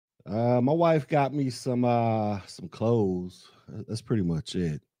My wife got me some clothes. That's pretty much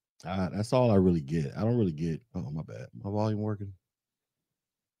it. That's all I really get. I don't really get. Oh, my bad. My volume working.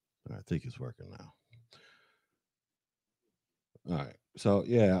 I think it's working now. All right. So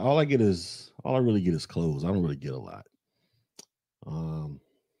yeah, all I really get is clothes. I don't really get a lot. Um,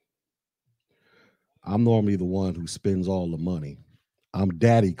 I'm normally the one who spends all the money. I'm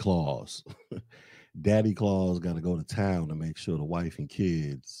Daddy Claus. Daddy Claus got to go to town to make sure the wife and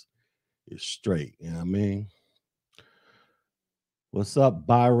kids is straight. You know what I mean? What's up,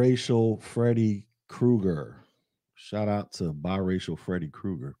 biracial Freddy Krueger? Shout out to biracial Freddy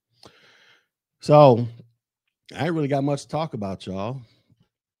Krueger. So I ain't really got much to talk about, y'all.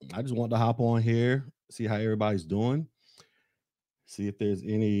 I just want to hop on here, see how everybody's doing, see if there's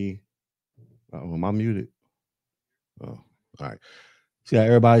any. Oh, am I muted? Oh, all right. See how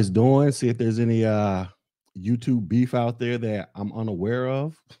everybody's doing. See if there's any YouTube beef out there that I'm unaware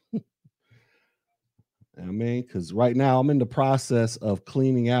of. I mean, because right now I'm in the process of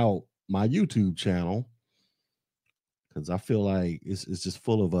cleaning out my YouTube channel because I feel like it's just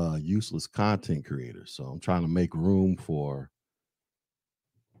full of useless content creators. So I'm trying to make room for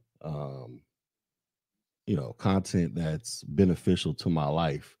um, content that's beneficial to my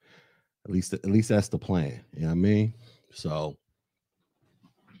life. At least that's the plan. You know what I mean? So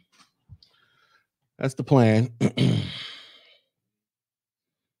that's the plan.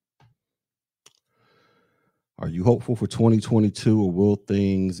 Are you hopeful for 2022 or will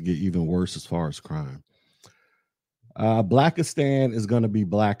things get even worse as far as crime? Blackistan is going to be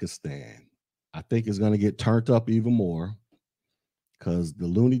Blackistan. I think it's going to get turned up even more because the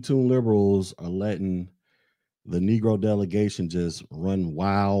Looney Tune liberals are letting the Negro delegation just run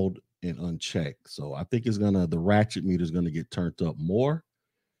wild and unchecked. So I think the ratchet meter is gonna get turned up more.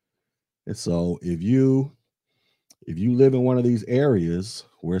 And so if you live in one of these areas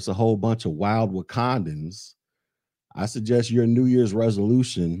where it's a whole bunch of wild Wakandans, I suggest your New Year's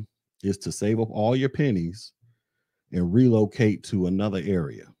resolution is to save up all your pennies and relocate to another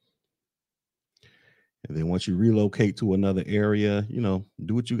area. And then once you relocate to another area,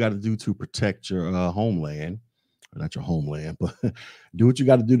 do what you got to do to protect your homeland. Not your homeland, but do what you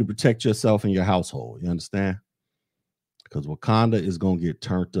got to do to protect yourself and your household. You understand? Because Wakanda is going to get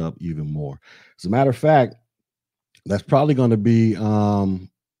turned up even more. As a matter of fact, that's probably going to be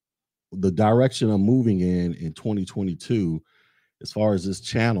the direction I'm moving in 2022 as far as this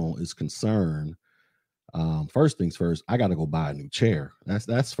channel is concerned. First things first, I got to go buy a new chair.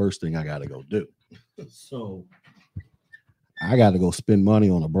 That's first thing I got to go do. So I got to go spend money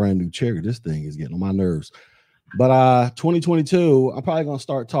on a brand new chair. This thing is getting on my nerves. But 2022, I'm probably going to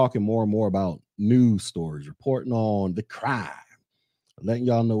start talking more and more about news stories, reporting on the crime, letting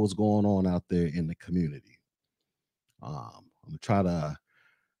y'all know what's going on out there in the community. I'm going to try to,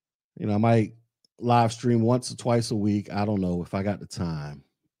 I might live stream once or twice a week. I don't know if I got the time,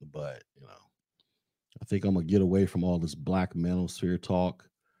 but, I think I'm going to get away from all this black manosphere talk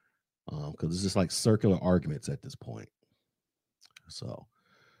because it's just like circular arguments at this point. So,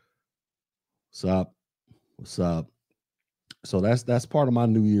 what's up? What's up? So that's part of my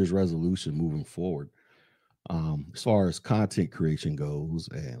New Year's resolution moving forward. As far as content creation goes,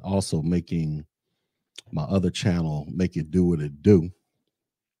 and also making my other channel make it do what it do.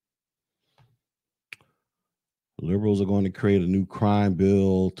 Liberals are going to create a new crime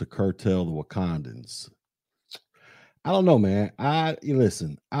bill to curtail the Wakandans. I don't know, man.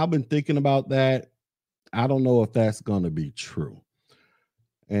 Listen, I've been thinking about that. I don't know if that's going to be true.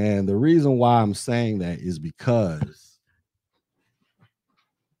 And the reason why I'm saying that is because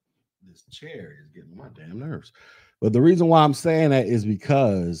this chair is getting on my damn nerves. But the reason why I'm saying that is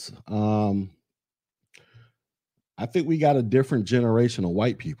because I think we got a different generation of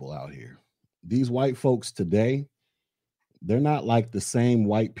white people out here. These white folks today, they're not like the same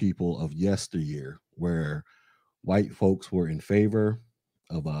white people of yesteryear, where white folks were in favor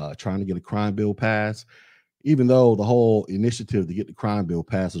of trying to get a crime bill passed, even though the whole initiative to get the crime bill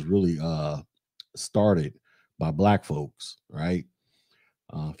passed was really started by black folks, right?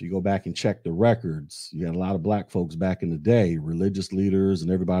 If you go back and check the records, you had a lot of black folks back in the day, religious leaders and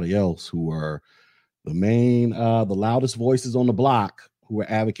everybody else who were the loudest voices on the block who were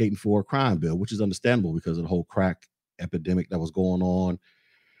advocating for a crime bill, which is understandable because of the whole crack epidemic that was going on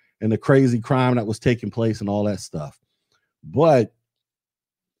and the crazy crime that was taking place and all that stuff. But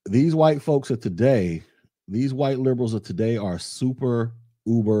these white folks of today, these white liberals of today are super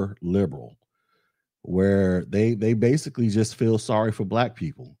uber liberal, where they basically just feel sorry for black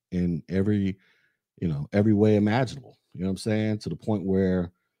people in every way imaginable. You know what I'm saying? To the point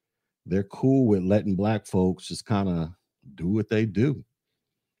where they're cool with letting black folks just kind of do what they do.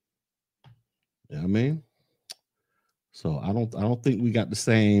 You know what I mean? So I don't think we got the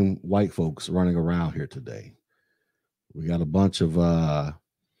same white folks running around here today. We got a bunch of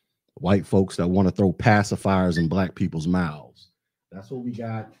white folks that want to throw pacifiers in black people's mouths. That's what we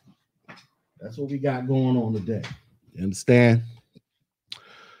got. That's what we got going on today. You understand?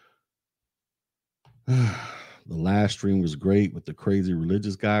 The last stream was great with the crazy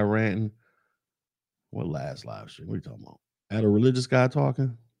religious guy ranting. What last live stream? What are you talking about? Had a religious guy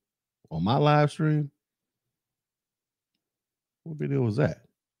talking on my live stream? What video was that?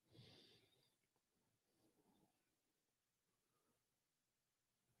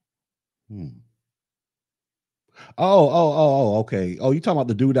 Oh, okay. Oh, you talking about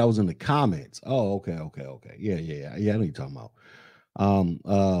the dude that was in the comments. Oh, okay. Yeah. I know what you're talking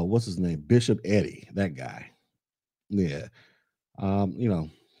about. What's his name? Bishop Eddie, that guy. Yeah. You know,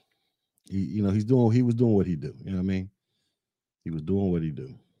 he was doing what he do. You know what I mean? He was doing what he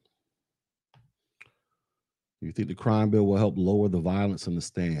do. You think the crime bill will help lower the violence in the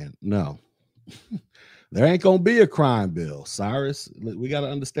stand? No. There ain't gonna be a crime bill, Cyrus. We got to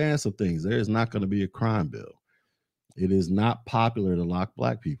understand some things. There is not going to be a crime bill. It is not popular to lock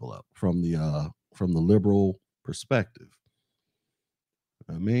black people up from the liberal perspective.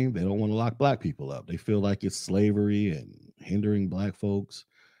 I mean, they don't want to lock black people up. They feel like it's slavery and hindering black folks.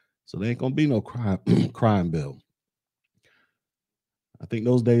 So there ain't gonna be no crime bill. I think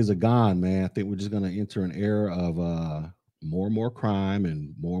those days are gone, man. I think we're just gonna enter an era of more and more crime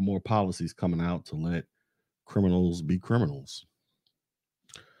and more policies coming out to let criminals be criminals.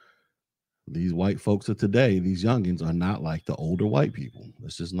 These white folks of today, these youngins, are not like the older white people.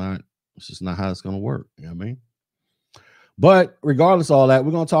 It's just not how it's gonna work. You know what I mean? But regardless of all that,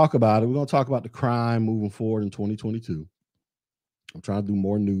 we're gonna talk about it. We're gonna talk about the crime moving forward in 2022. I'm trying to do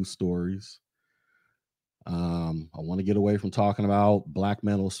more news stories. I want to get away from talking about black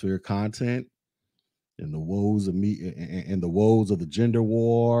manosphere content and the woes of me and the woes of the gender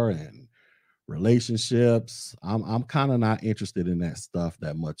war and relationships. I'm kind of not interested in that stuff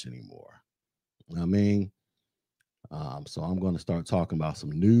that much anymore. You know what I mean? So I'm going to start talking about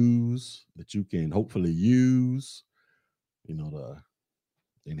some news that you can hopefully use, to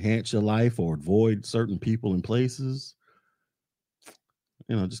enhance your life or avoid certain people and places.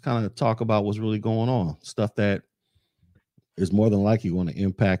 Just kind of talk about what's really going on, stuff that is more than likely going to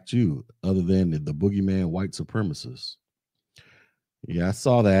impact you, other than the boogeyman white supremacists. Yeah, I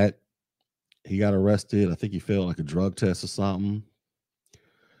saw that. He got arrested. I think he failed like a drug test or something.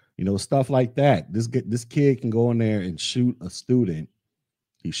 Stuff like that. This kid can go in there and shoot a student.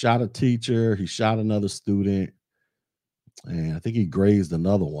 He shot a teacher. He shot another student. And I think he grazed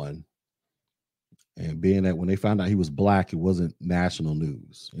another one. And being that when they found out he was black, it wasn't national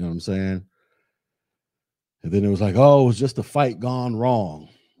news. You know what I'm saying? And then it was like, oh, it was just a fight gone wrong.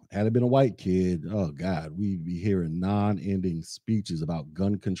 Had it been a white kid, oh God, we'd be hearing non-ending speeches about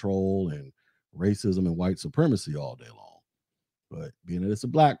gun control and racism and white supremacy all day long. But being that it's a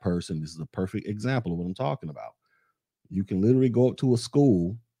black person, this is a perfect example of what I'm talking about. You can literally go up to a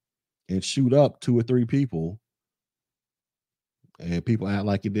school and shoot up 2 or 3 people, and people act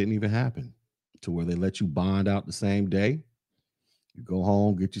like it didn't even happen, to where they let you bond out the same day. You go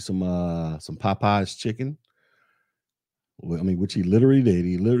home, get you some Popeyes chicken. I mean, which he literally did.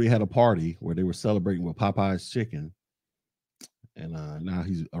 He literally had a party where they were celebrating with Popeyes chicken. And now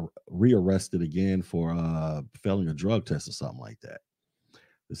he's rearrested again for failing a drug test or something like that.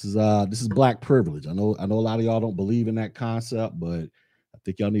 This is black privilege. I know a lot of y'all don't believe in that concept, but I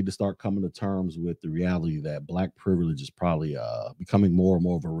think y'all need to start coming to terms with the reality that black privilege is probably becoming more and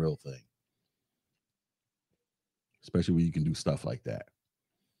more of a real thing, especially when you can do stuff like that.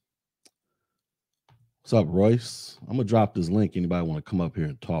 What's up, Royce? I'm gonna drop this link. Anybody want to come up here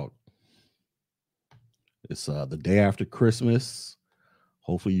and talk? It's the day after Christmas.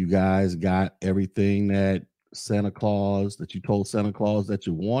 Hopefully you guys got everything that you told Santa Claus that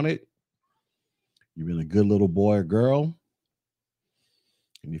you wanted. You've been a good little boy or girl.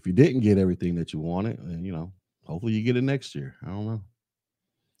 And if you didn't get everything that you wanted, then, hopefully you get it next year. I don't know.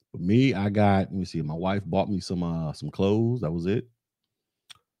 But me, let me see, my wife bought me some clothes. That was it.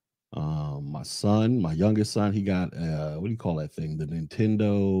 My youngest son, he got what do you call that thing? The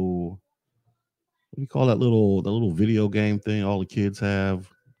Nintendo. What do you call that little video game thing all the kids have?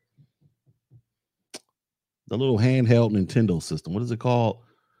 The little handheld Nintendo system. What is it called?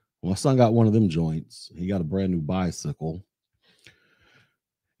 My son got one of them joints. He got a brand new bicycle.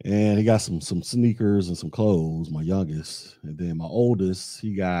 And he got some sneakers and some clothes, my youngest. And then my oldest,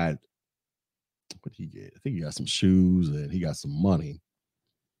 he got, what did he get? I think he got some shoes and he got some money.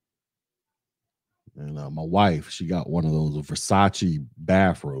 And my wife, she got one of those Versace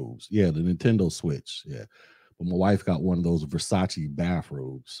bathrobes. Yeah, the Nintendo Switch. Yeah. But my wife got one of those Versace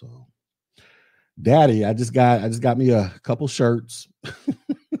bathrobes. So Daddy, I just got me a couple shirts.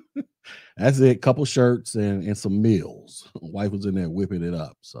 That's it, couple shirts and some meals. Wife was in there whipping it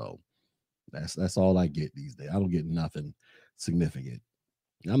up. So that's all I get these days. I don't get nothing significant.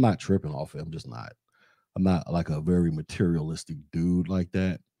 I'm not tripping off it. I'm just not. I'm not like a very materialistic dude like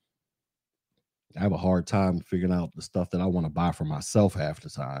that. I have a hard time figuring out the stuff that I want to buy for myself half the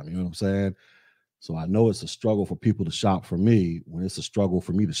time. You know what I'm saying? So I know it's a struggle for people to shop for me when it's a struggle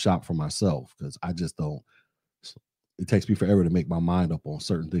for me to shop for myself because I just don't. It takes me forever to make my mind up on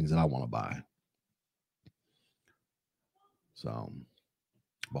certain things that I want to buy. So,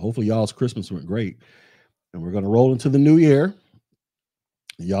 but hopefully y'all's Christmas went great, and we're gonna roll into the new year.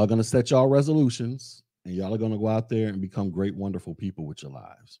 Y'all gonna set y'all resolutions, and y'all are gonna go out there and become great, wonderful people with your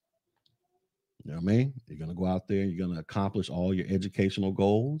lives. You know what I mean? You're gonna go out there and you're gonna accomplish all your educational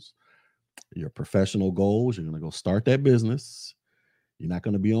goals, your professional goals. You're gonna go start that business. You're not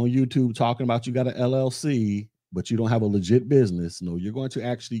gonna be on YouTube talking about you got an LLC, but you don't have a legit business. No, you're going to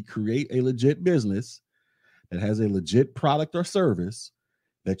actually create a legit business that has a legit product or service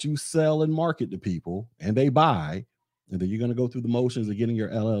that you sell and market to people and they buy. And then you're going to go through the motions of getting your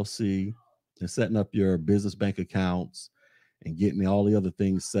LLC and setting up your business bank accounts and getting all the other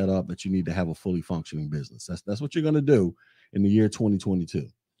things set up that you need to have a fully functioning business. That's what you're going to do in the year 2022.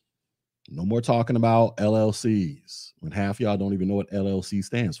 No more talking about LLCs when half y'all don't even know what LLC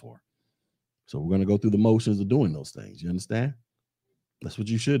stands for. So we're going to go through the motions of doing those things. You understand? That's what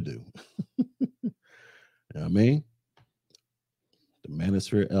you should do. You know what I mean? The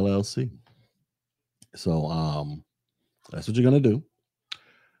Manosphere LLC. So that's what you're going to do.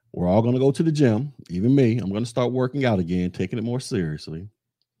 We're all going to go to the gym. Even me. I'm going to start working out again, taking it more seriously.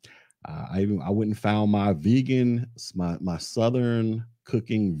 I went and found my my Southern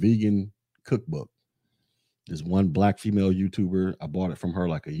cooking vegan cookbook. There's one black female YouTuber. I bought it from her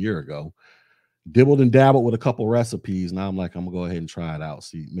like a year ago. Dibbled and dabbled with a couple recipes. Now I'm like, I'm gonna go ahead and try it out.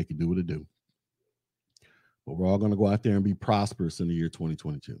 See, make it do what it do. But we're all gonna go out there and be prosperous in the year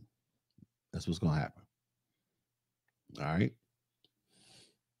 2022. That's what's gonna happen. All right.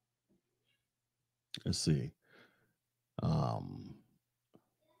 Let's see. What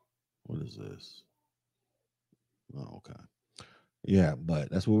is this? Oh, okay. Yeah,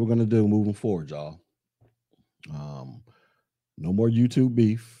 but that's what we're gonna do moving forward, y'all. No more YouTube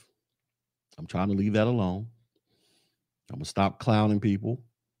beef. I'm trying to leave that alone. I'm gonna stop clowning people.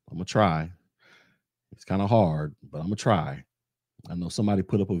 I'm gonna try. It's kind of hard, but I'm gonna try. I know somebody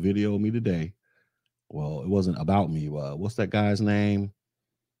put up a video of me today. Well, it wasn't about me. What's that guy's name?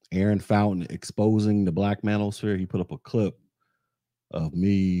 Aaron Fountain exposing the black manosphere. He put up a clip of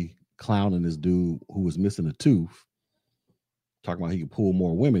me clowning this dude who was missing a tooth, talking about he could pull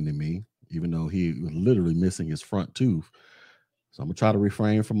more women than me, even though he was literally missing his front tooth. So I'm gonna try to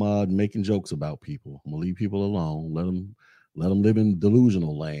refrain from making jokes about people. I'm gonna leave people alone. Let them live in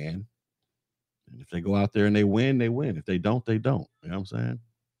delusional land. And if they go out there and they win, they win. If they don't, they don't. You know what I'm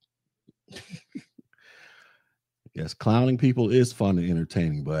saying? Yes, clowning people is fun and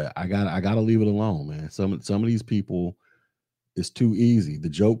entertaining, but I gotta leave it alone, man. Some of these people, it's too easy. The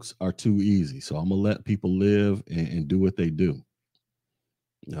jokes are too easy. So I'm gonna let people live and do what they do.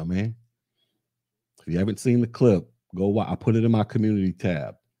 You know what I mean? If you haven't seen the clip, go watch. I put it in my community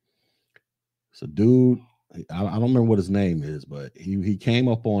tab. It's a dude. I don't remember what his name is, but he came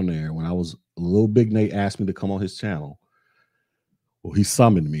up on there when I was Little Big Nate asked me to come on his channel. Well, he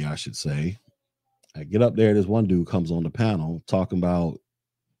summoned me, I should say. I get up there. This one dude comes on the panel talking about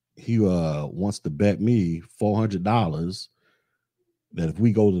he wants to bet me $400 that if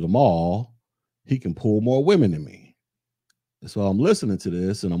we go to the mall, he can pull more women than me. So I'm listening to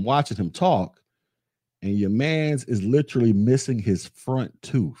this and I'm watching him talk, and your man's is literally missing his front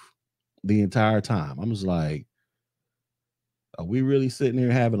tooth the entire time. I'm just like, are we really sitting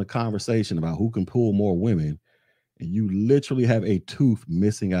here having a conversation about who can pull more women, and you literally have a tooth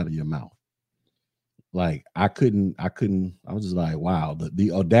missing out of your mouth? Like I was just like, wow,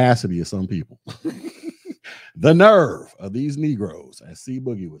 the audacity of some people. The nerve of these Negroes, as C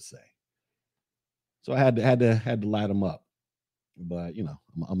Boogie would say. So I had to light them up. But you know,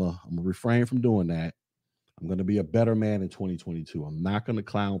 I'm gonna refrain from doing that. I'm gonna be a better man in 2022. I'm not gonna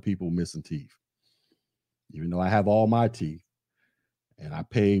clown people missing teeth. Even though I have all my teeth, and I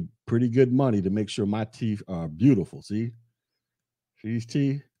pay pretty good money to make sure my teeth are beautiful. See these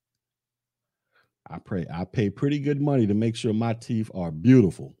teeth? I pay pretty good money to make sure my teeth are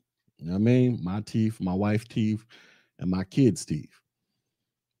beautiful. You know what I mean? My teeth, my wife's teeth, and my kids' teeth.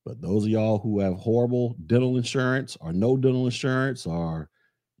 But those of y'all who have horrible dental insurance or no dental insurance, or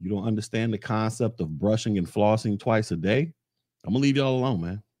you don't understand the concept of brushing and flossing twice a day, I'm gonna leave y'all alone,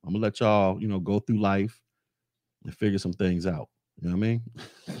 man. I'm gonna let y'all, go through life and figure some things out. You know what I mean?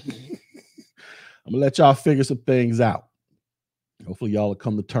 I'm gonna let y'all figure some things out. Hopefully, y'all will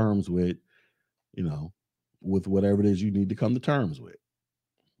come to terms with, with whatever it is you need to come to terms with.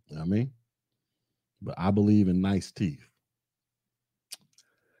 You know what I mean? But I believe in nice teeth.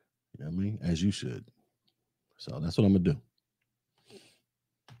 You know what I mean? As you should. So that's what I'm gonna do.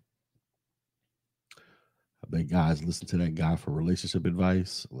 I bet guys listen to that guy for relationship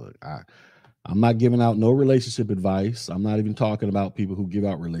advice. Look, I'm not giving out no relationship advice. I'm not even talking about people who give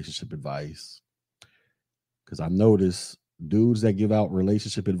out relationship advice. Because I noticed dudes that give out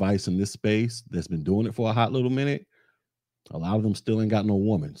relationship advice in this space that's been doing it for a hot little minute, a lot of them still ain't got no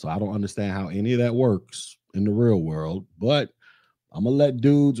woman. So I don't understand how any of that works in the real world. But I'm going to let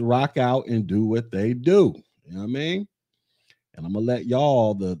dudes rock out and do what they do. You know what I mean? And I'm going to let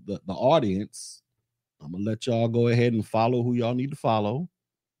y'all, the audience, I'm going to let y'all go ahead and follow who y'all need to follow.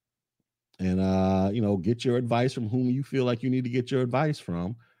 And, get your advice from whom you feel like you need to get your advice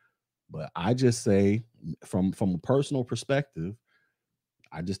from. But I just say from a personal perspective,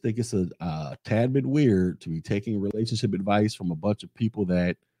 I just think it's a tad bit weird to be taking relationship advice from a bunch of people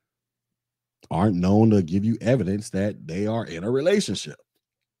that aren't known to give you evidence that they are in a relationship.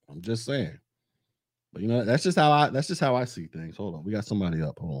 I'm just saying. But that's just how I see things. Hold on. We got somebody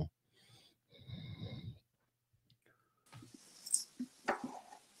up. Hold on.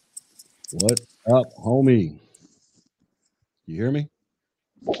 What's up, homie? You hear me?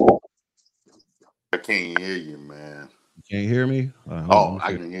 I can't hear you, man. You can't hear me? Hold on. Oh,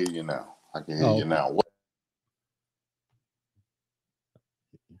 I can hear you now. I can hear Oh, you okay. now.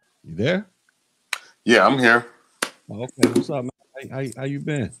 You there? Yeah, I'm here. Oh, okay. What's up, man? How you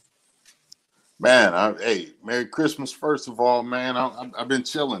been? Man, hey, Merry Christmas, first of all, man. I've been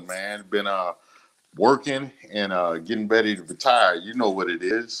chilling, man. Been working and getting ready to retire. You know what it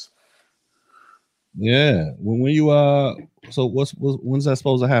is. Yeah. When you so when's that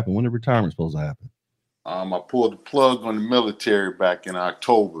supposed to happen? When the retirement supposed to happen? I pulled the plug on the military back in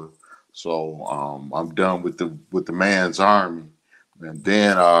October. So I'm done with the man's army. And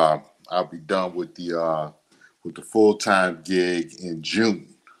then I'll be done with the full-time gig in June.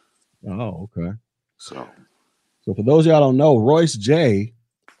 Oh, okay. So So for those of y'all don't know, Royce J,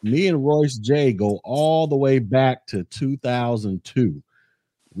 me and Royce J go all the way back to 2002.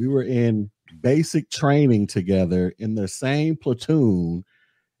 We were in basic training together in the same platoon,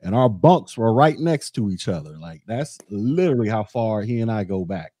 and our bunks were right next to each other. Like that's literally how far he and I go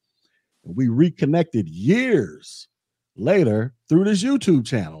back. We reconnected years later through this YouTube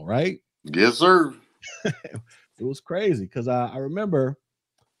channel, right? yes, sir. It was crazy because I remember,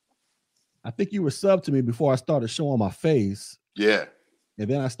 I think you were sub to me before I started showing my face. Yeah. And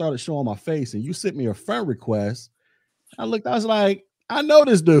then I started showing my face, and you sent me a friend request. I was like, I know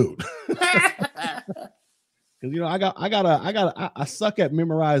this dude. Because I suck at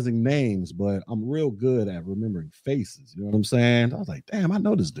memorizing names, but I'm real good at remembering faces. You know what I'm saying? I was like, damn, I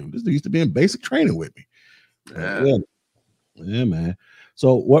know this dude. This dude used to be in basic training with me. Yeah. Yeah, man.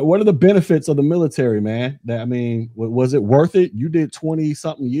 So what are the benefits of the military, man? Was it worth it? You did 20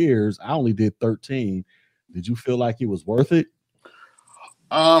 something years. I only did 13. Did you feel like it was worth it?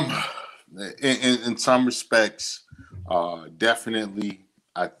 Um, in some respects, definitely.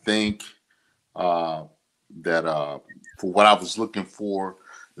 I think that for what I was looking for,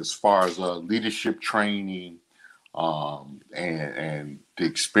 as far as leadership training, and the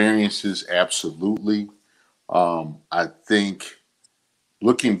experiences, absolutely. I think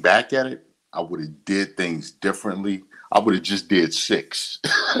looking back at it, I would have did things differently. I would have just did 6.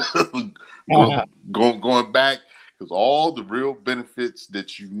 Going back, because all the real benefits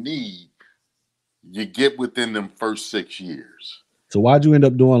that you need, you get within them first 6 years. So why'd you end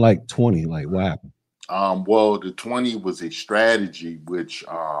up doing like 20? Like what happened? Well, the 20 was a strategy which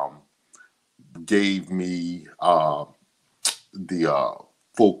gave me the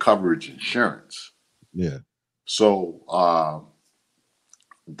full coverage insurance. Yeah. So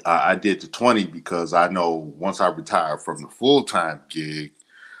I did the 20 because I know once I retired from the full-time gig,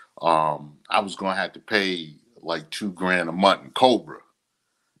 I was going to have to pay like $2,000 a month in Cobra.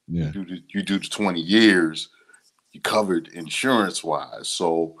 Yeah. You do the 20 years, you covered insurance wise.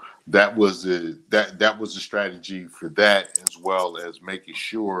 So that was that was the strategy for that, as well as making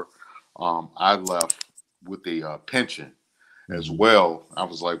sure I left with a pension as well. I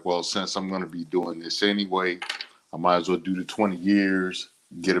was like, well, since I'm going to be doing this anyway, I might as well do the 20 years,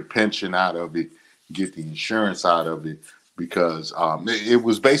 get a pension out of it, get the insurance out of it. because it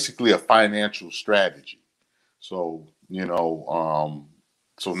was basically a financial strategy. So,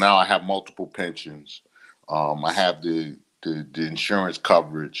 so now I have multiple pensions. I have the insurance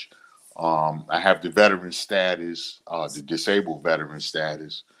coverage. I have the veteran status, the disabled veteran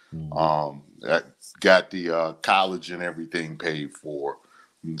status. I got the college and everything paid for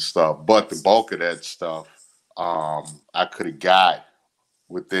and stuff. But the bulk of that stuff, I could have got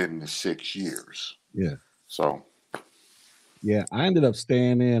within the 6 years. Yeah. So. Yeah, I ended up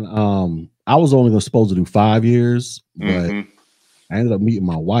staying in. I was only supposed to do 5 years, but I ended up meeting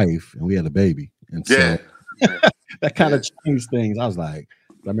my wife and we had a baby. And so that kind of changed things. I was like,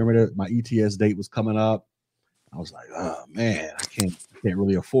 I remember that my ETS date was coming up. I was like, oh man, I can't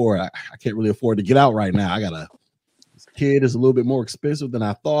really afford. I can't really afford to get out right now. This kid is a little bit more expensive than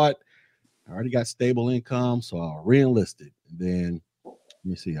I thought. I already got stable income, so I re-enlisted. And then let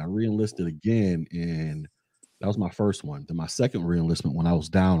me see, I re-enlisted again, and that was my first one. Then my second re-enlistment, when I was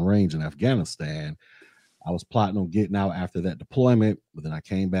downrange in Afghanistan, I was plotting on getting out after that deployment, but then I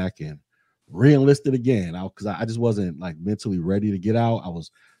came back and re-enlisted again because I just wasn't like mentally ready to get out. I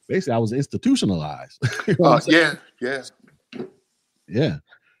was institutionalized. You know yeah.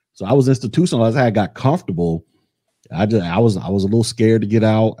 So I was institutionalized. I got comfortable. I was a little scared to get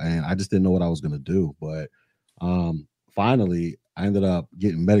out, and I just didn't know what I was going to do. But finally, I ended up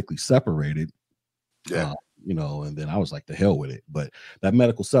getting medically separated. And then I was like, the hell with it. But that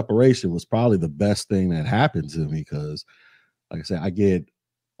medical separation was probably the best thing that happened to me because, like I said, I get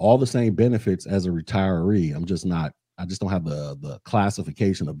all the same benefits as a retiree. I just don't have the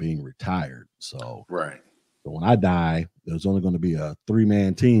classification of being retired. So, so when I die, there's only going to be a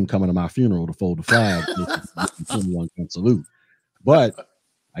 3-man team coming to my funeral to fold the flag. 21 gun salute. But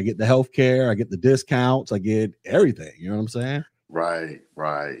I get the health care, I get the discounts, I get everything. You know what I'm saying? Right.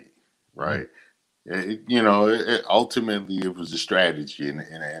 Ultimately, it was a strategy, and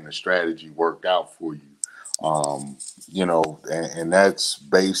the strategy worked out for you. And that's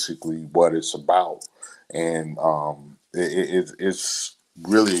basically what it's about. And it's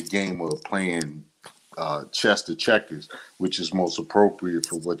really a game of playing chess to checkers, which is most appropriate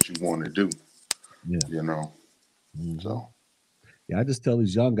for what you want to do. So. Yeah, I just tell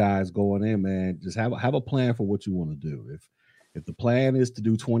these young guys going in, man, just have a plan for what you want to do. If the plan is to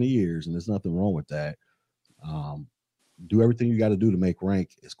do 20 years, and there's nothing wrong with that, do everything you got to do to make rank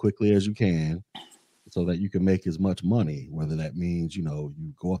as quickly as you can so that you can make as much money, whether that means, you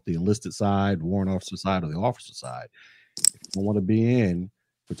go up the enlisted side, warrant officer side, or the officer side. If you don't want to be in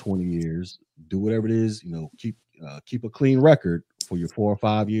for 20 years, do whatever it is, keep a clean record for your 4 or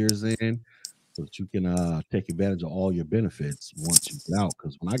 5 years in so that you can take advantage of all your benefits once you get out.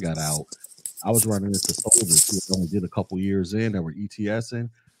 Because when I got out, I was running into soldiers who only did a couple years in that were ETSing,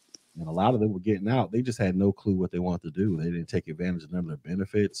 and a lot of them were getting out. They just had no clue what they wanted to do. They didn't take advantage of none of their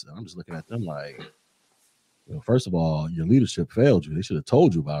benefits. And I'm just looking at them like, first of all, your leadership failed you. They should have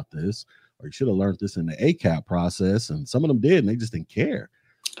told you about this, or you should have learned this in the ACAP process. And some of them did, and they just didn't care.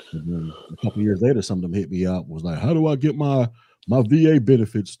 And then a couple of years later, some of them hit me up, was like, how do I get my VA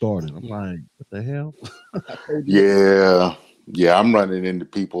benefits started? I'm like, what the hell? Yeah, I'm running into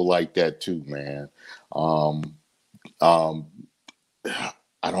people like that too, man. I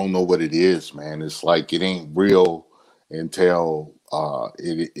don't know what it is, man. It's like it ain't real until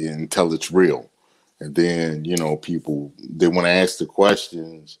it's real. And then, people, they want to ask the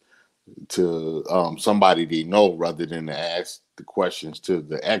questions to somebody they know rather than to ask the questions to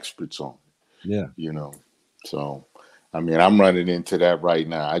the experts on it. Yeah. So, I mean, I'm running into that right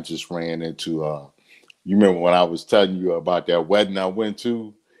now. I just ran into, you remember when I was telling you about that wedding I went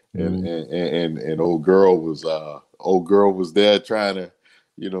to, and old girl was there trying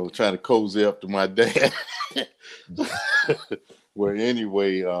to cozy up to my dad. Well,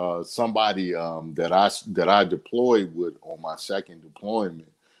 anyway, somebody that I deployed with on my second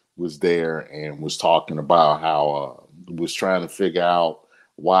deployment was there and was talking about how was trying to figure out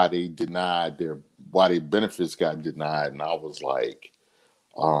why their benefits got denied, and I was like,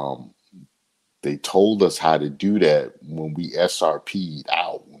 they told us how to do that when we SRP'd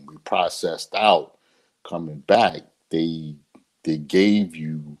out, when we processed out, coming back, they gave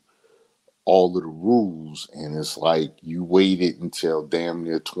you all of the rules, and it's like you waited until damn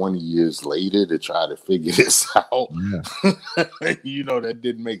near 20 years later to try to figure this out. That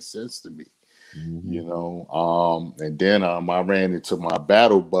didn't make sense to me. And then I ran into my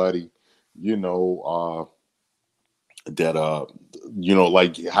battle buddy, that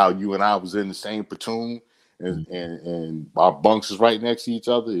like how you and I was in the same platoon, and our bunks is right next to each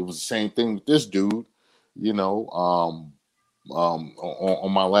other. It was the same thing with this dude,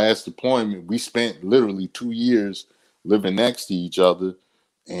 on my last deployment. We spent literally 2 years living next to each other,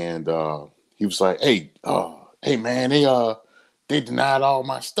 and he was like, hey man, they denied all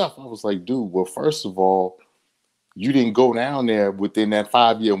my stuff. I was like, dude, well, first of all, you didn't go down there within that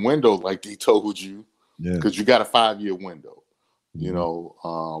 5-year window like they told you, because you got a 5-year window, you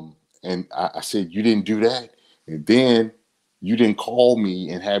know. And I said, you didn't do that, and then you didn't call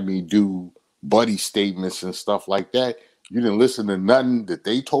me and have me do buddy statements and stuff like that. You didn't listen to nothing that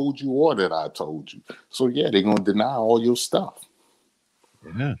they told you or that I told you. So yeah, they're gonna deny all your stuff.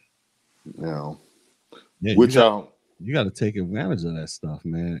 Yeah. You know. Yeah, Which you got to take advantage of that stuff,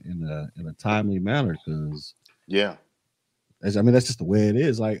 man, in a timely manner, because yeah. I mean, that's just the way it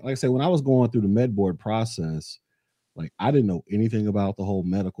is. Like I said, when I was going through the med board process, like I didn't know anything about the whole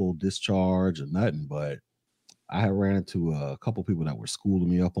medical discharge or nothing, but I had ran into a couple people that were schooling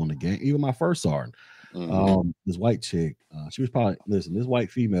me up on the game. Even my first sergeant, this white chick, she was probably, listen, this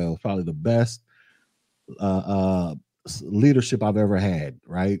white female is probably the best leadership I've ever had,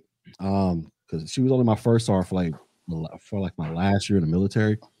 right? Because she was only my first sergeant for like my last year in the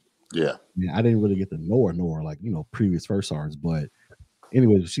military. Yeah. I didn't really get to know her like, you know, previous first sergeants, but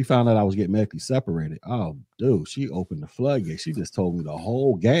anyways, she found out I was getting medically separated. Oh, dude, she opened the floodgate. She just told me the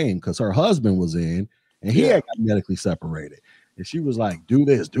whole game because her husband was in and he had got medically separated. And she was like, do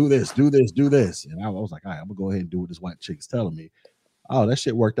this, do this, do this, do this. And I was like, all right, I'm going to go ahead and do what this white chick is telling me. Oh, that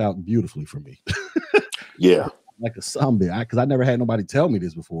shit worked out beautifully for me. Yeah. Like a zombie. Because I never had nobody tell me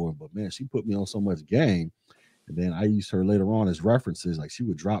this before. But, man, she put me on so much game. And then I used her later on as references. Like she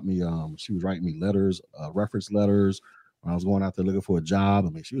would drop me, she was writing me letters, reference letters when I was going out there looking for a job. I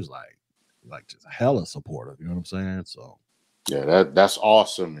mean, she was like just hella supportive. You know what I'm saying? So yeah, that's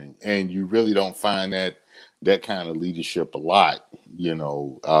awesome, and you really don't find that kind of leadership a lot. You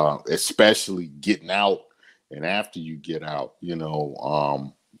know, especially getting out and after you get out. You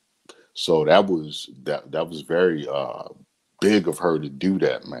know, so that was very big of her to do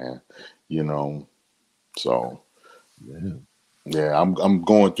that, man. You know. So, yeah, I'm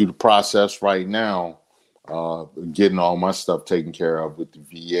going through the process right now, getting all my stuff taken care of with the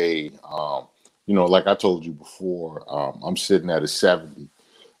VA. You know, like I told you before, I'm sitting at a 70,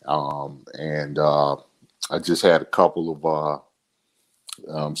 and I just had a couple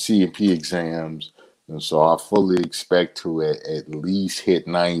of C&P exams, and so I fully expect to at least hit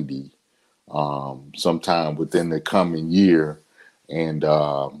 90 sometime within the coming year. And,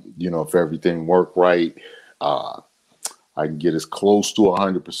 you know, if everything worked right, I can get as close to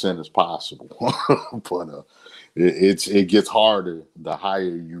 100% as possible. But it gets harder the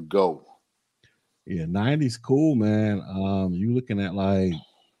higher you go. Yeah, 90's cool, man. You looking at like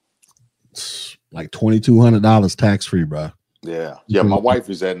 $2,200 tax free, bro. Yeah. My wife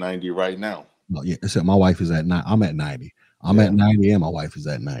is at 90 right now. Oh, yeah, except my wife is at 9. I'm at 90. I'm at 90 and my wife is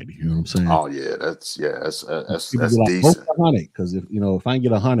at 90. You know what I'm saying? Oh yeah, that's like, decent. 100, because if I can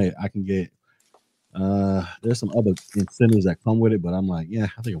get 100, I can get there's some other incentives that come with it, but I'm like, yeah,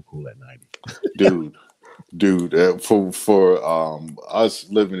 I think I'm cool at 90. dude, for us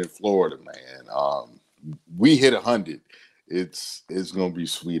living in Florida, man, we hit 100. It's gonna be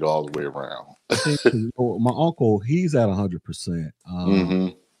sweet all the way around. My uncle, he's at 100%.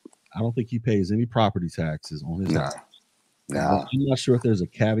 I don't think he pays any property taxes on his house. Nah. I'm not sure if there's a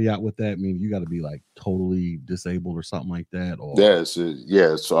caveat with that. I mean, you got to be like totally disabled or something like that. Or it's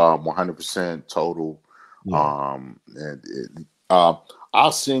 100% total. Yeah.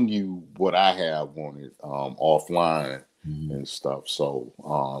 I'll send you what I have on it offline and stuff, so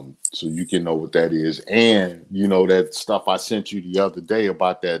you can know what that is, and you know that stuff I sent you the other day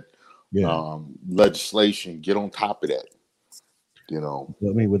about that legislation. Get on top of that. You know,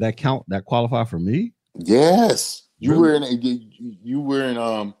 I mean, would that count? That qualify for me? Yes. You were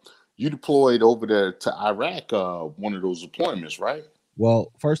in you deployed over there to Iraq, one of those deployments, right?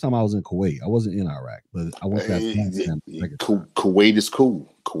 Well, first time I was in Kuwait. I wasn't in Iraq, but I went to Afghanistan. Kuwait is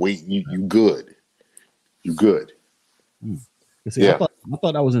cool. Kuwait, you good. You good. See, I thought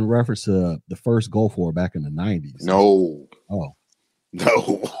that was in reference to the first Gulf War back in the 90s. No. Oh.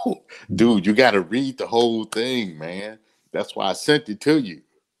 No. Dude, you got to read the whole thing, man. That's why I sent it to you.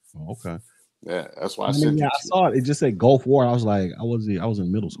 Oh, okay. Yeah, that's why I sent it. I saw it. It just said Gulf War. I was like, I was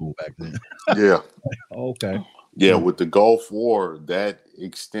in middle school back then. Yeah. Okay. Yeah, with the Gulf War, that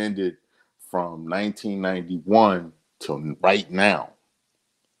extended from 1991 to right now.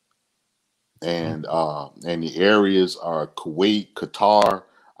 And the areas are Kuwait, Qatar,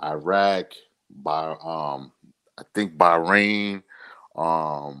 Iraq, I think Bahrain,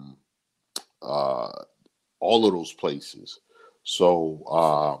 all of those places.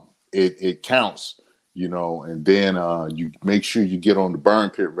 So it counts, you know, and then you make sure you get on the burn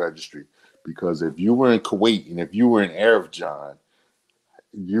pit registry, because if you were in Kuwait and if you were in Arif John,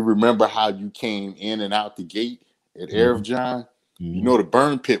 you remember how you came in and out the gate at Arif John? You know the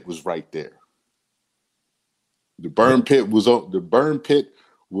burn pit was right there. The burn pit was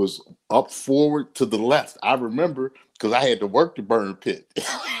up forward to the left. I remember because I had to work the burn pit.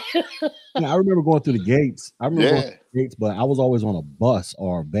 I remember going through the gates. But I was always on a bus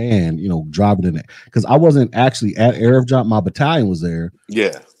or a van, driving in it because I wasn't actually at Arif John. My battalion was there.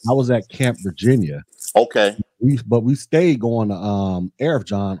 Yeah, I was at Camp Virginia. Okay, we stayed going to Arif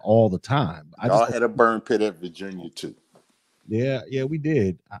John all the time. Y'all had a burn pit at Virginia too. Yeah, we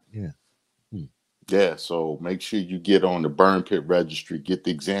did. Yeah, so make sure you get on the burn pit registry, get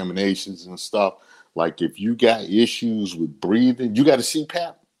the examinations and stuff. Like if you got issues with breathing, you got a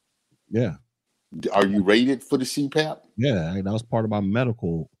CPAP? Yeah. Are you rated for the CPAP? Yeah, that was part of my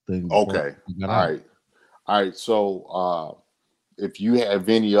medical thing. Okay. All right. So if you have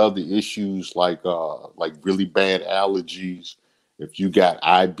any other issues like really bad allergies, if you got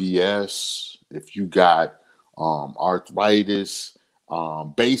IBS, if you got arthritis,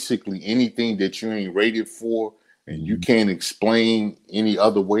 basically anything that you ain't rated for and you can't explain any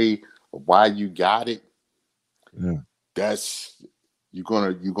other way of why you got it, that's you're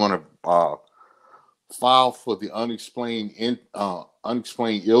gonna file for the unexplained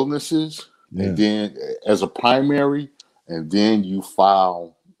illnesses, and then as a primary, and then you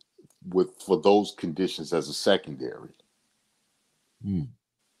file for those conditions as a secondary.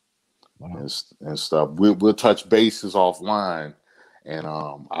 Wow. And stuff. We'll touch bases offline, and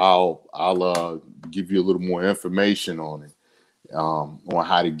I'll give you a little more information on it, on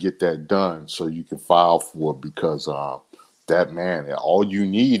how to get that done, so you can file for it, because that, man, all you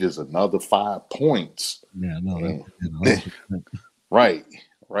need is another 5 points. Yeah, no, right,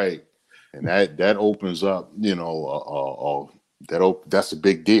 and that opens up, that's a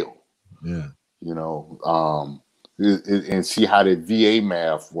big deal. Yeah, and see how the VA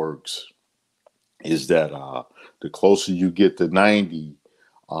math works is that the closer you get to 90,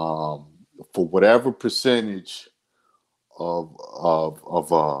 for whatever percentage of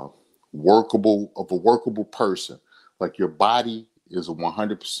a workable person, like your body is a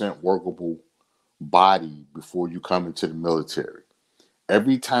 100% workable body before you come into the military.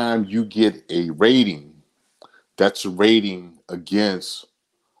 Every time you get a rating, that's a rating against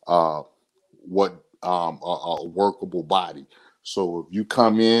what a workable body. So if you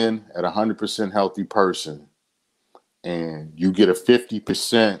come in at 100% healthy person and you get a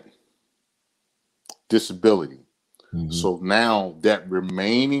 50% disability, so now that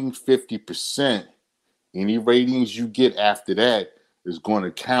remaining 50%, any ratings you get after that is going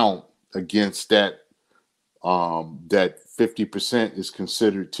to count against that. That 50% is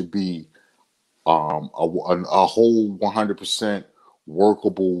considered to be a whole 100%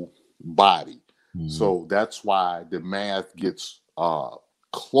 workable body. So that's why the math gets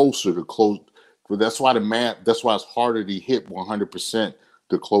closer to close. But that's why it's harder to hit 100%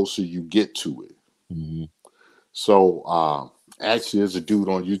 the closer you get to it. So actually, there's a dude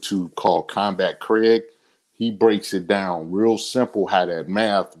on YouTube called Combat Craig. He breaks it down real simple how that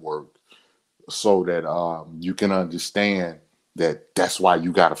math works, so that you can understand that that's why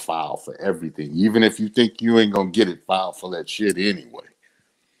you got to file for everything, even if you think you ain't gonna get it, file for that shit anyway.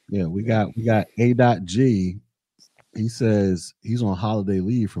 Yeah, we got A.G. He says he's on holiday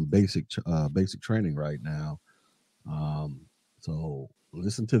leave from basic training right now. So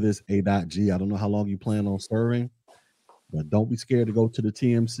listen to this, A.G. I don't know how long you plan on serving, but don't be scared to go to the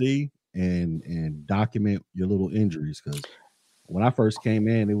TMC and document your little injuries, because when I first came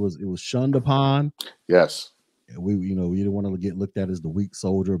in, it was shunned upon. Yes. We didn't want to get looked at as the weak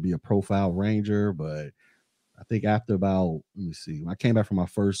soldier, be a profile ranger. But I think after about, let me see, when I came back from my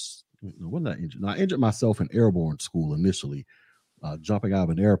first, when did I injure? No, I injured myself in airborne school initially, jumping out of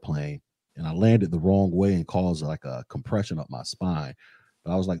an airplane, and I landed the wrong way and caused like a compression up my spine.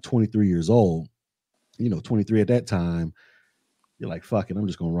 But I was like 23 years old, 23 at that time. You're like, fuck it, I'm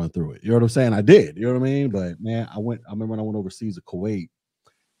just gonna run through it. You know what I'm saying? I did. You know what I mean? But man, I remember when I went overseas to Kuwait,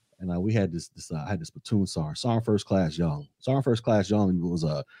 and we had I had this platoon sergeant first class young. Sergeant first class young was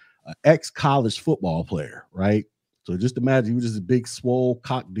a ex-college football player, right? So just imagine he was just a big, swole,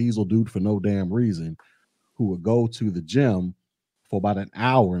 cock diesel dude for no damn reason, who would go to the gym for about an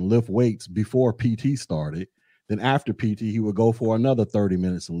hour and lift weights before PT started. Then after PT, he would go for another 30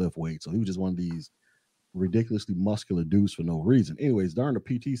 minutes and lift weights. So he was just one of these ridiculously muscular dudes for no reason. Anyways, during the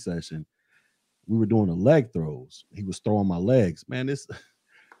PT session, we were doing the leg throws. He was throwing my legs. Man, this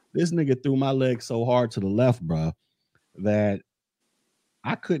nigga threw my leg so hard to the left, bro, that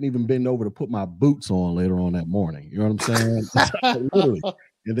I couldn't even bend over to put my boots on later on that morning. You know what I'm saying? Literally,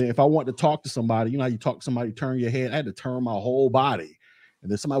 And then if I want to talk to somebody, you know how you talk to somebody, turn your head, I had to turn my whole body. And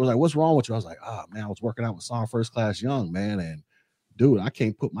then somebody was like, "What's wrong with you?" I was like, "Oh man, I was working out with Song First Class Young, man. And dude, I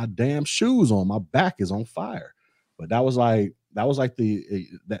can't put my damn shoes on. My back is on fire." But that was like that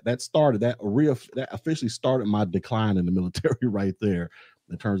officially started my decline in the military right there,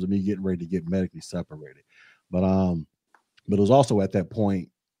 in terms of me getting ready to get medically separated. But it was also at that point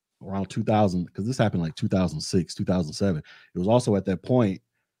around 2000, because this happened like 2006, 2007. It was also at that point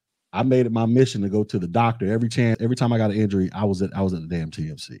I made it my mission to go to the doctor every time I got an injury. I was at the damn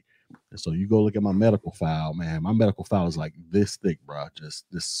TMC. And so you go look at my medical file, man. My medical file is like this thick, bro, just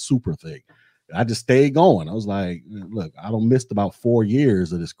this super thick. I just stayed going. I was like, look, I don't missed about 4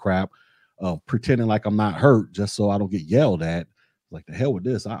 years of this crap, pretending like I'm not hurt just so I don't get yelled at. Like, the hell with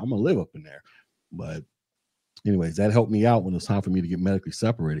this. I'm gonna live up in there. But anyways, that helped me out when it was time for me to get medically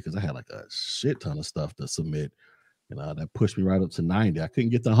separated, because I had like a shit ton of stuff to submit. You know, that pushed me right up to 90. I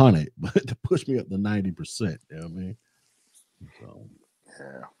couldn't get to 100, but to push me up to 90%. You know what I mean? So,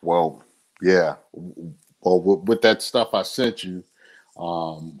 yeah. Well, yeah. Well, with that stuff I sent you,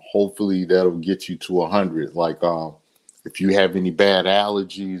 hopefully that'll get you to 100. Like, if you have any bad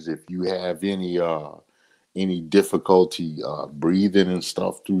allergies, if you have any difficulty breathing and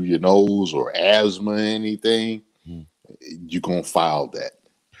stuff through your nose, or asthma, anything, you're gonna file that.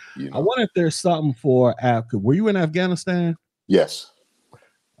 You know? I wonder if there's something for were you in Afghanistan? Yes.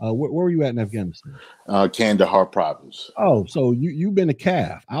 Where were you at in Afghanistan? Kandahar province. Oh, so you've been to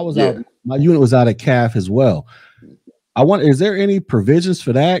CAF. I was out. My unit was out at CAF as well. I wonder, is there any provisions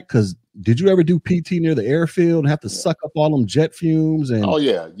for that? Because did you ever do PT near the airfield and have to suck up all them jet fumes and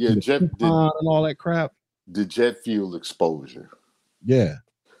jet and all that crap? The jet fuel exposure. Yeah.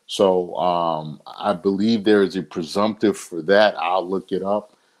 So I believe there is a presumptive for that. I'll look it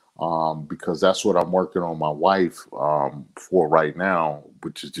up. Because that's what I'm working on my wife for right now,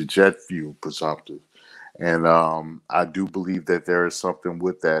 which is the jet fuel presumptive. And I do believe that there is something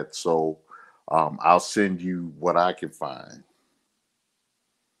with that. So I'll send you what I can find.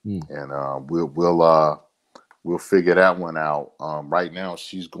 And we'll figure that one out. Right now,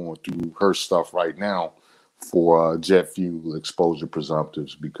 she's going through her stuff right now for jet fuel exposure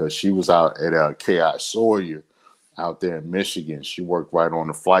presumptives, because she was out at K.I. Sawyer out there in Michigan. She worked right on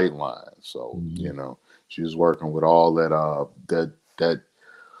the flight line. So, you know, she was working with all that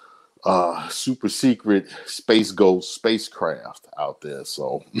super secret Space Ghost spacecraft out there.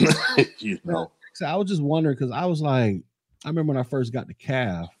 So, you know. So I was just wondering, because I was like, I remember when I first got to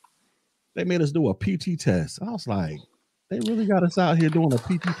CAF, they made us do a PT test. I was like, they really got us out here doing a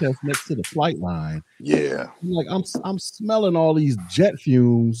PT test next to the flight line. Yeah. Like, I'm smelling all these jet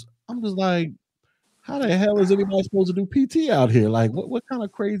fumes. I'm just like, how the hell is anybody supposed to do PT out here? Like, what kind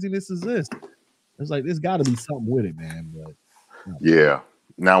of craziness is this? It's like, there's got to be something with it, man. But yeah.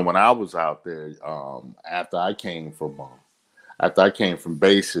 Now, when I was out there, after I came from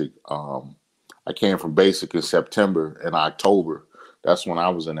basic, I came from basic in September and October. That's when I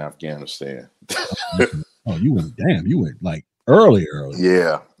was in Afghanistan. Oh, you went like early.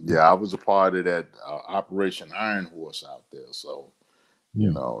 Yeah. I was a part of that Operation Iron Horse out there. So, you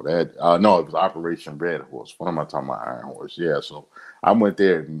know, that no, it was Operation Red Horse. What am I talking about? Iron Horse. Yeah. So I went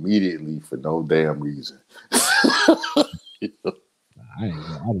there immediately for no damn reason. I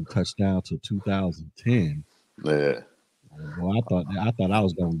didn't touch down till 2010. Yeah. Well, I thought I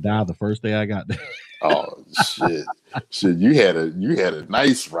was gonna die the first day I got there. Oh shit! You had a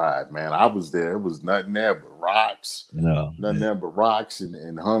nice ride, man. I was there. It was nothing there but rocks. Nothing there but rocks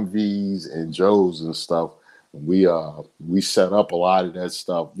and Humvees and Joes and stuff. And we set up a lot of that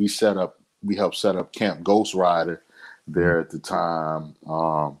stuff. We helped set up Camp Ghost Rider there at the time,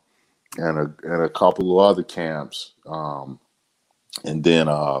 and a couple of other camps. And then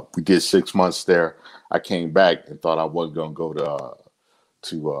we did 6 months there. I came back and thought I wasn't going to go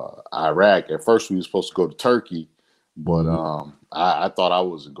to Iraq. At first, we were supposed to go to Turkey, but I thought I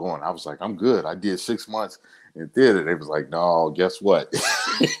wasn't going. I was like, I'm good. I did 6 months in theater. They was like, no, guess what?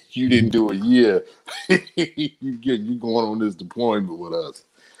 You didn't do a year. you going on this deployment with us.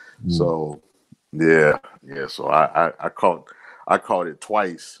 So, yeah. So I caught it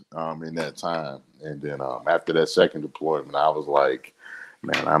twice in that time. And then after that second deployment, I was like,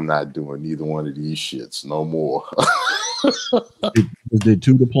 man, I'm not doing neither one of these shits no more. Did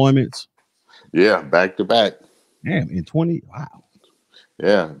 2 deployments? Yeah, back to back. Damn, in 20. Wow.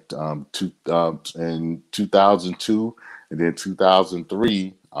 Yeah, in 2002 and then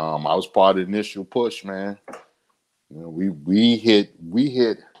 2003. I was part of the initial push, man. You know, we hit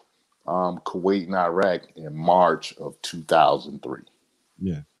Kuwait and Iraq in March of 2003.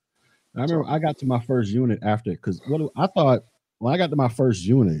 Yeah. I remember I got to my first unit after, because what I thought when I got to my first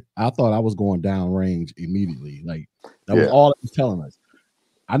unit, I thought I was going downrange immediately. Like that was Yeah. all it was telling us.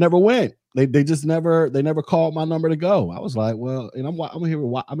 I never went. They just never called my number to go. I was like, well, and I'm here.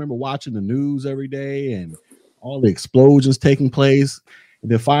 I remember watching the news every day and all the explosions taking place. And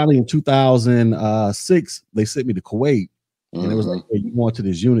then finally in 2006, they sent me to Kuwait, and it was like, hey, you going to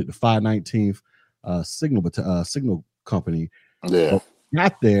this unit, the 519th signal company. Yeah. So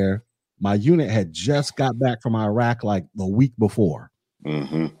got there. My unit had just got back from Iraq like the week before.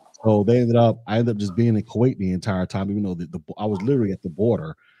 Mm-hmm. So I ended up just being in Kuwait the entire time, even though I was literally at the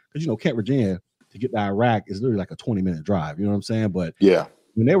border. Because, Camp Virginia, to get to Iraq is literally like a 20-minute drive. You know what I'm saying? But yeah,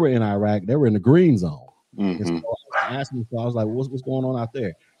 when they were in Iraq, they were in the green zone. Mm-hmm. And so I was like, what's going on out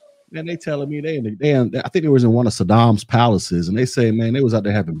there? And they telling me I think they was in one of Saddam's palaces. And they say, man, they was out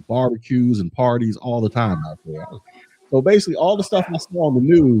there having barbecues and parties all the time out there. So basically all the stuff I saw on the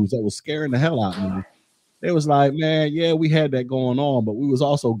news that was scaring the hell out of me, they was like, man, yeah, we had that going on, but we was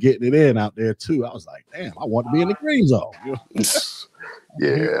also getting it in out there too. I was like, damn, I want to be in the green zone.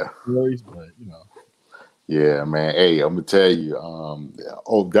 Yeah. But, Yeah, man. Hey, I'm gonna tell you.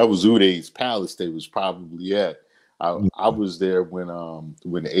 That was Uday's palace. They was probably at. I was there when the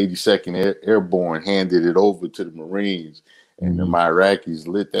 82nd Airborne handed it over to the Marines, and the Iraqis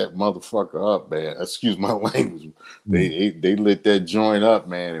lit that motherfucker up, man. Excuse my language. They lit that joint up,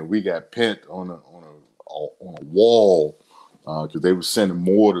 man, and we got pent on a wall because they were sending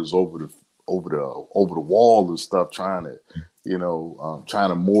mortars over the wall and stuff, trying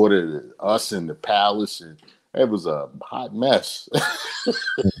to mortar us in the palace, and it was a hot mess.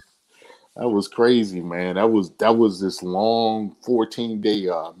 That was crazy, man. That was this long 14-day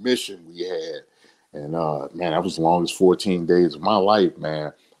mission we had, and man, that was the longest 14 days of my life,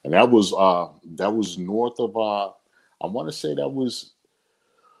 man. And that was north of I want to say that was.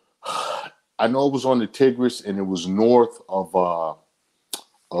 I know it was on the Tigris, and it was north of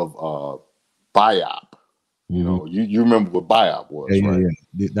Bayab. You know, you remember what Bayab was, right?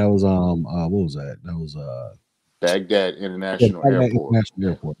 Yeah. That was what was that? That was Baghdad International Airport. International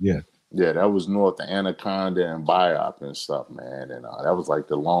Airport, yeah. Yeah, that was north of Anaconda and Bayab and stuff, man. And that was like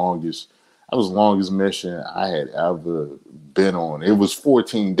the longest mission I had ever been on. It was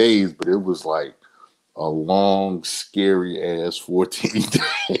 14 days, but it was like a long, scary ass 14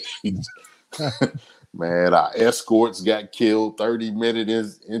 days. Man, our escorts got killed 30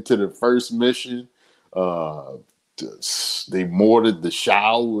 minutes into the first mission. They mortared the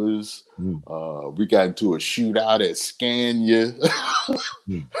showers. We got into a shootout at Scania.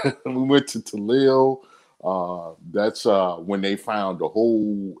 We went to Talil. That's when they found the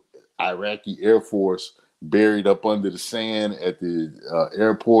whole Iraqi Air Force buried up under the sand at the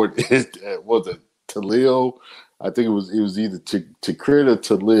airport. Was it Talil? I think it was either Tikrit or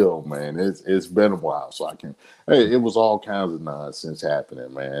Talil, man. It's been a while, so it was all kinds of nonsense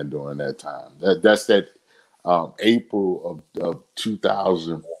happening, man, during that time. That's April of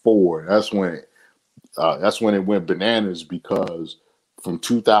 2004. That's when it went bananas, because from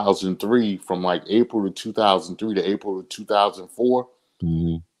 2003, from like April of 2003 to April of 2004,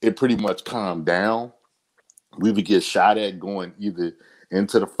 it pretty much calmed down. We would get shot at going either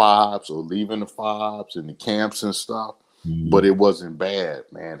into the FOBs or leaving the FOBs and the camps and stuff, but it wasn't bad,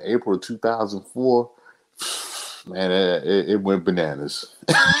 man. April 2004, man, it went bananas.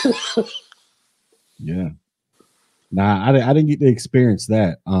 Yeah. Nah, I didn't get to experience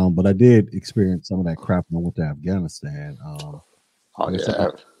that, but I did experience some of that crap when I went to Afghanistan.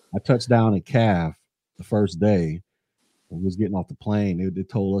 I touched down in CAF the first day. When we was getting off the plane, they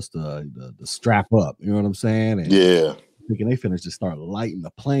told us to strap up. You know what I'm saying? And thinking they finished to start lighting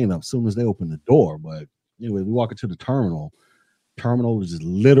the plane up as soon as they opened the door. But anyway, we walk into the terminal. Terminal was just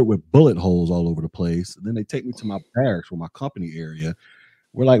littered with bullet holes all over the place. And then they take me to my barracks, or my company area.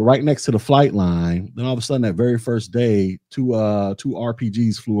 We're like right next to the flight line. Then all of a sudden, that very first day, two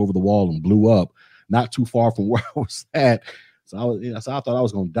RPGs flew over the wall and blew up, not too far from where I was at. So I thought I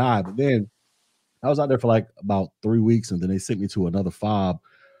was gonna die. But then I was out there for like about 3 weeks, and then they sent me to another FOB.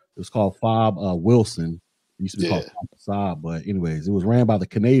 It was called FOB Wilson. It used to be called FOB, but anyways, it was ran by the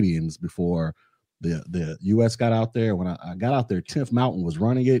Canadians before the U.S. got out there. When I got out there, 10th Mountain was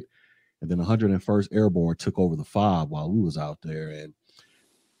running it, and then 101st Airborne took over the FOB while we was out there, and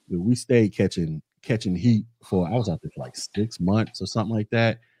we stayed catching heat for. I was out there for like 6 months or something like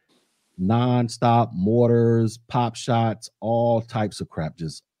that. Non-stop mortars, pop shots, all types of crap,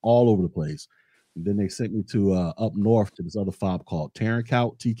 just all over the place. And then they sent me to up north to this other FOB called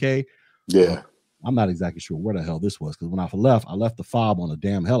Tarakout, TK. Yeah. I'm not exactly sure where the hell this was, because when I left the FOB on a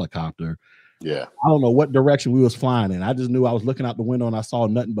damn helicopter. Yeah. I don't know what direction we was flying in. I just knew I was looking out the window and I saw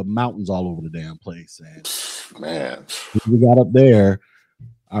nothing but mountains all over the damn place. And man, we got up there.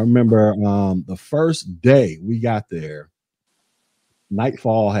 I remember the first day we got there,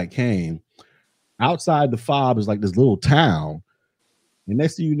 nightfall had came. Outside the fob is like this little town. And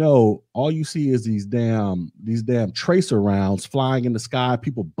next thing you know, all you see is these damn tracer rounds flying in the sky,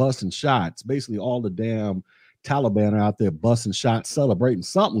 people busting shots. Basically, all the damn Taliban are out there busting shots, celebrating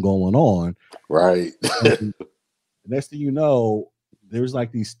something going on. Right. Next thing you know, there's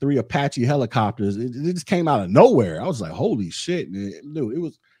like these 3 Apache helicopters. It just came out of nowhere. I was like, holy shit, man. Dude, it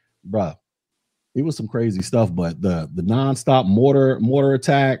was, bruh, it was some crazy stuff. But the nonstop mortar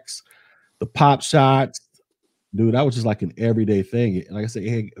attacks, the pop shots, dude, that was just like an everyday thing. Like I said,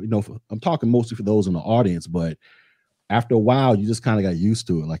 hey, you know, I'm talking mostly for those in the audience, but after a while, you just kind of got used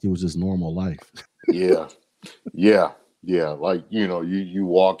to it. Like it was just normal life. Yeah. Like, you know, you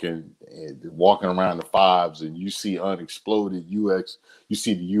walking around the fobs and you see unexploded you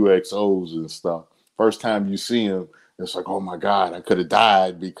see the UXOs and stuff. First time you see them, it's like, oh my God, I could have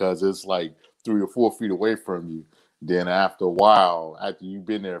died because it's like 3 or 4 feet away from you. Then after a while, after you've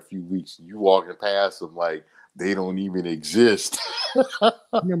been there a few weeks, you walking past them like they don't even exist. I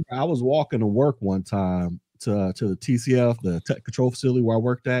remember I was walking to work one time to the TCF, the tech control facility where I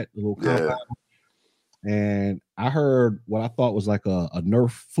worked at, the little compound. And I heard what I thought was like a Nerf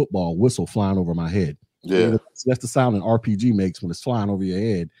football whistle flying over my head. Yeah. That's the sound an RPG makes when it's flying over your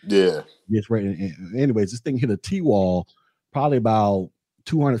head. Yeah. It's right. And anyways, this thing hit a T-wall probably about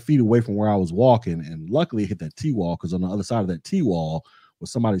 200 feet away from where I was walking. And luckily it hit that T-wall because on the other side of that T-wall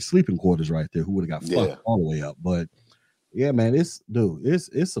was somebody's sleeping quarters right there who would have got fucked all the way up. But yeah, man, it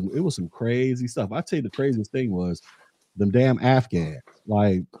was some crazy stuff. I tell you the craziest thing was them damn Afghans.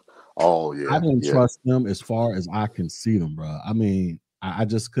 Like, oh yeah, I didn't trust them as far as I can see them, bro. I mean, I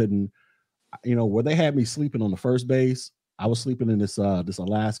just couldn't. You know, where they had me sleeping on the first base, I was sleeping in this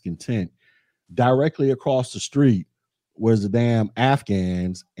Alaskan tent. Directly across the street was the damn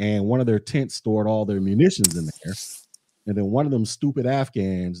Afghans, and one of their tents stored all their munitions in there. And then one of them stupid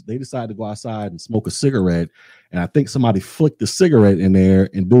Afghans, they decided to go outside and smoke a cigarette. And I think somebody flicked the cigarette in there,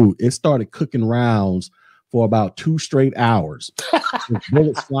 and dude, it started cooking rounds for about 2 straight hours.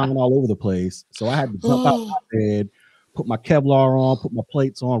 Bullets flying all over the place. So I had to jump out of my bed, put my Kevlar on, put my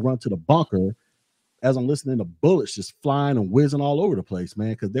plates on, run to the bunker as I'm listening to bullets just flying and whizzing all over the place,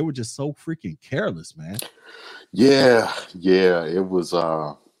 man, because they were just so freaking careless, man. Yeah, it was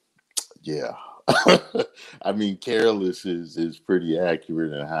yeah. I mean, careless is pretty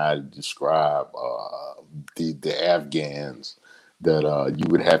accurate in how to describe the Afghans that you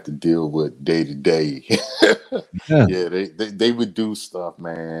would have to deal with day to day. Yeah, they would do stuff,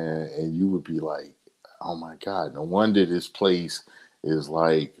 man, and you would be like, oh my God, no wonder this place is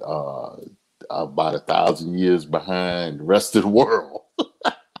like about 1,000 years behind the rest of the world.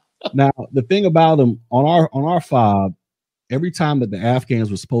 Now, the thing about them on our fob, every time that the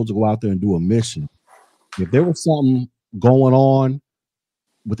Afghans were supposed to go out there and do a mission, if there was something going on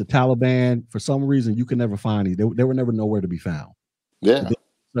with the Taliban, for some reason, you could never find these. They were never nowhere to be found. Yeah.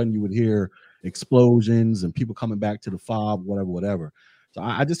 Then you would hear explosions and people coming back to the fob, whatever. So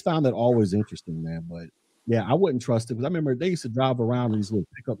I just found that always interesting, man. But yeah, I wouldn't trust it because I remember they used to drive around in these little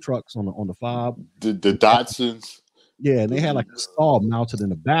pickup trucks on the fob. The Datsuns. Yeah, and they had like a saw mounted in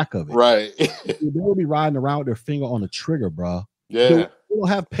the back of it. Right. They would be riding around with their finger on the trigger, bro. Yeah. They don't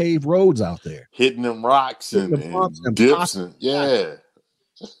have paved roads out there. Hitting them rocks and dips. Yeah.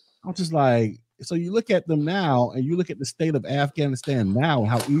 I'm just like, so you look at them now and you look at the state of Afghanistan now and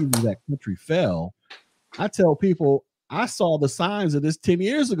how easily that country fell. I tell people, I saw the signs of this 10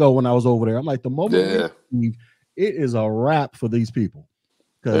 years ago when I was over there. I'm like, the moment it is a wrap for these people.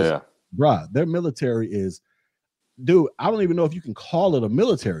 Because, bruh, their military is, dude, I don't even know if you can call it a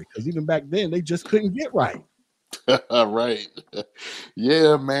military because even back then they just couldn't get right. Right.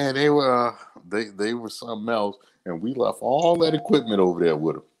 Yeah, man, they were something else, and we left all that equipment over there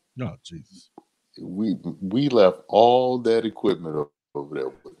with them. Oh, Jesus. We left all that equipment over there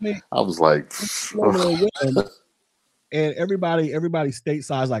with them. I was like, and everybody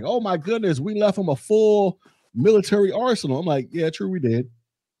stateside is like, oh my goodness, we left them a full military arsenal. I'm like, yeah, true, we did.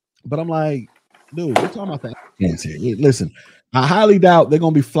 But I'm like, dude, we're talking about the Afghans here. Listen, I highly doubt they're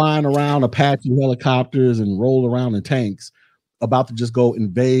going to be flying around Apache helicopters and roll around in tanks about to just go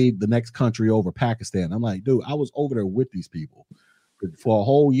invade the next country over Pakistan. I'm like, dude, I was over there with these people for a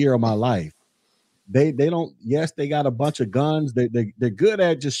whole year of my life. They don't, yes, they got a bunch of guns. They're good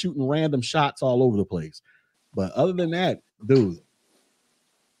at just shooting random shots all over the place. But other than that, dude,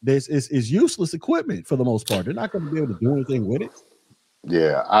 this is useless equipment for the most part. They're not going to be able to do anything with it.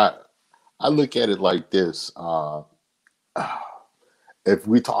 Yeah, I look at it like this. If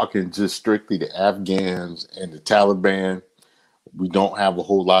we're talking just strictly the Afghans and the Taliban, we don't have a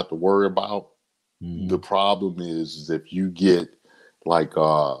whole lot to worry about. The problem is if you get like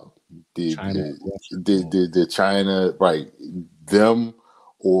China, the China, right, them,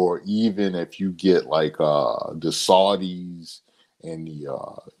 or even if you get like the Saudis and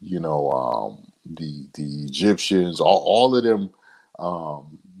the Egyptians, all of them,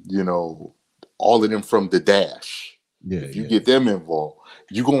 you know, all of them from the Daesh. Yeah, If you get them involved,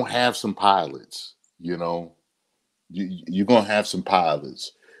 you're gonna have some pilots. You know, you're gonna have some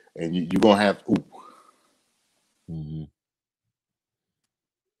pilots, and you're gonna have.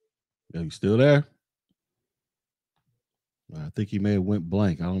 Are you still there? I think he may have went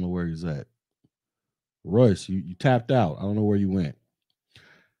blank. I don't know where he's at. Royce, you tapped out. I don't know where you went.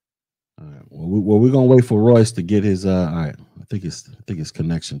 All right. Well, we're gonna wait for Royce to get his. All right. I think his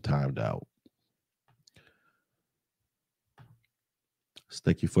connection timed out.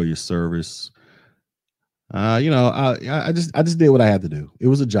 Thank you for your service. I just did what I had to do. It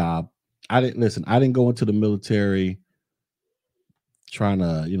was a job. I didn't go into the military trying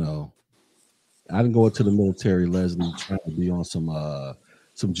to, I didn't go into the military, Leslie, trying to be on some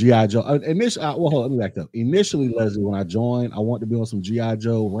G.I. Joe. Initially, hold on, let me back up. Initially, Leslie, when I joined, I wanted to be on some G.I.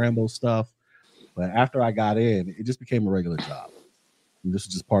 Joe, Rambo stuff. But after I got in, it just became a regular job. And this is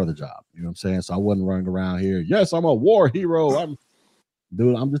just part of the job. You know what I'm saying? So I wasn't running around here. Yes, I'm a war hero. I'm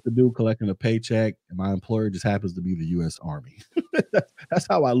just a dude collecting a paycheck, and my employer just happens to be the U.S. Army. That's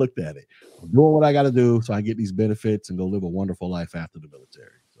how I looked at it. I'm doing what I got to do so I get these benefits and go live a wonderful life after the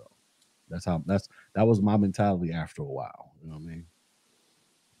military. So that was my mentality after a while. You know what I mean?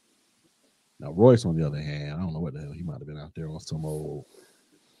 Now Royce, on the other hand, I don't know what the hell he might have been out there on some old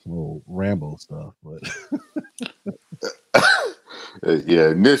Rambo stuff, but yeah,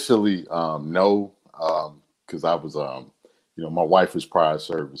 initially, no, because I was my wife was prior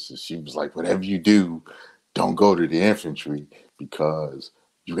services. She was like, whatever you do, don't go to the infantry because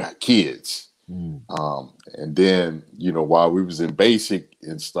you got kids. And then, while we was in basic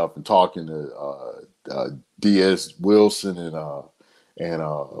and stuff and talking to D.S. Wilson and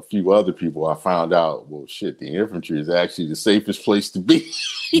a few other people, I found out, well, shit, the infantry is actually the safest place to be.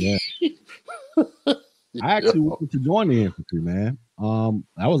 Yeah. I actually wanted to join the infantry, man.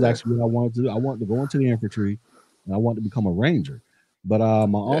 That was actually what I wanted to do. I wanted to go into the infantry, and I wanted to become a ranger. But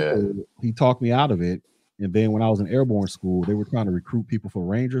my uncle, he talked me out of it. And then when I was in airborne school, they were trying to recruit people for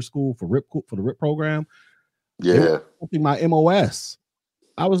ranger school for the RIP program. Yeah, my MOS.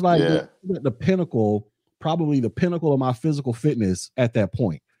 I was like the pinnacle, probably the pinnacle of my physical fitness at that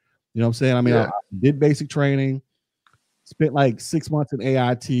point. You know what I'm saying? I mean, I did basic training. Spent like 6 months in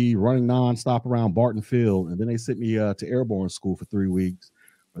AIT running nonstop around Barton Field. And then they sent me to airborne school for 3 weeks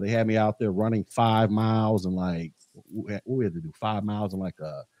where they had me out there running 5 miles and like, what we had to do 5 miles in like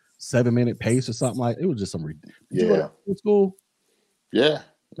a 7-minute pace or something like it was just some ridiculous. Did you go to school? Yeah.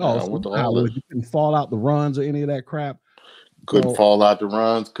 Oh, you couldn't fall out the runs or any of that crap. Couldn't fall out the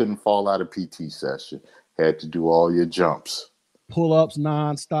runs, couldn't fall out of PT session. Had to do all your jumps. Pull-ups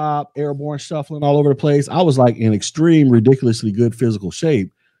nonstop, airborne shuffling all over the place. I was like in extreme, ridiculously good physical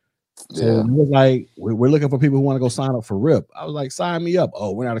shape. So it was like, we're looking for people who want to go sign up for RIP. I was like, sign me up.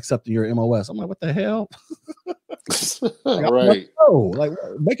 Oh, we're not accepting your MOS. I'm like, what the hell? Right. Like,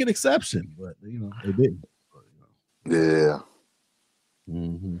 make an exception. But, they didn't. Yeah.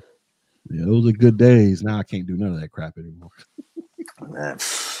 Mm-hmm. Yeah, those are good days. Now I can't do none of that crap anymore.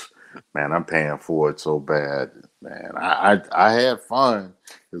 Man, I'm paying for it so bad. Man, I had fun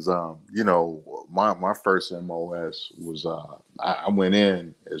because my first MOS was I went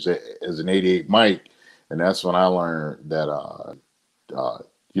in as an 88 Mike, and that's when I learned that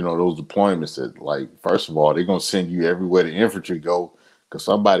those deployments that, like, first of all, they're gonna send you everywhere the infantry go because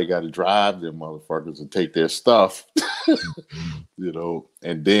somebody got to drive them motherfuckers and take their stuff.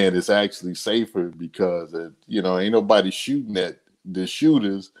 And then it's actually safer because ain't nobody shooting at the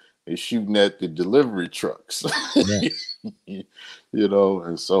shooters. They're shooting at the delivery trucks. And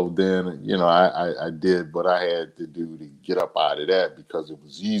so then, I did what I had to do to get up out of that because it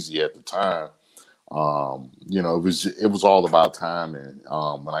was easy at the time. It was all about timing.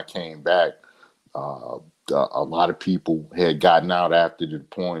 When I came back, a lot of people had gotten out after the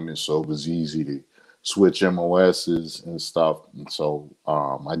deployment, so it was easy to switch MOSs and stuff. And so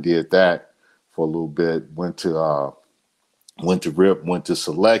I did that for a little bit. Went to RIP, went to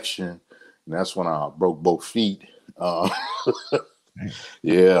selection, and that's when I broke both feet. Broke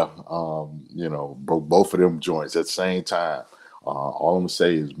both of them joints at the same time. All I'm gonna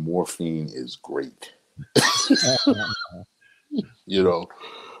say is morphine is great.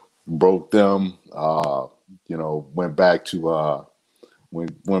 broke them. You know, went back to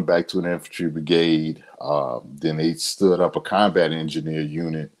an infantry brigade. Then they stood up a combat engineer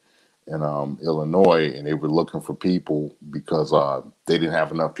unit in Illinois, and they were looking for people because they didn't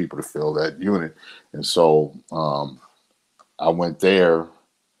have enough people to fill that unit. And so I went there,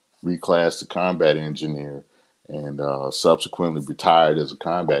 reclassed to combat engineer, and subsequently retired as a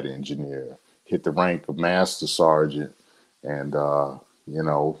combat engineer. Hit the rank of master sergeant, and you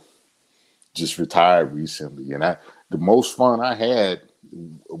know, just retired recently. And the most fun I had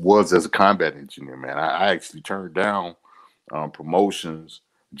was as a combat engineer. Man, I actually turned down promotions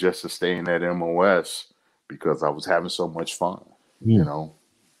just to stay in that MOS because I was having so much fun. You know.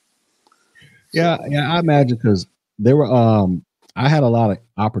 Yeah, I imagine because there were I had a lot of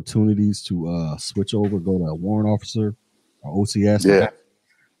opportunities to switch over, go to a warrant officer or OCS. Yeah.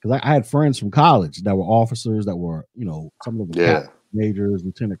 Because I had friends from college that were officers that were, you know, some of them were captain, majors,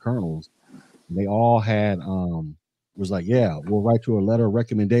 lieutenant colonels. And they all had was like, yeah, we'll write you a letter of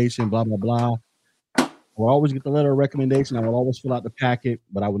recommendation, blah, blah, blah. I would always get the letter of recommendation. I would always fill out the packet,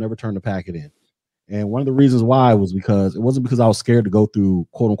 but I would never turn the packet in. And one of the reasons why was because it wasn't because I was scared to go through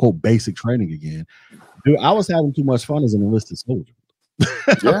quote unquote basic training again. Dude, I was having too much fun as an enlisted soldier.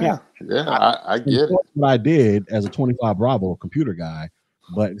 I get it. What I did as a 25 Bravo computer guy,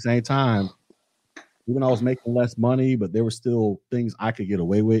 but at the same time, even though I was making less money, but there were still things I could get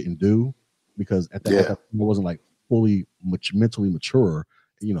away with and do because at that time, I wasn't like fully mentally mature,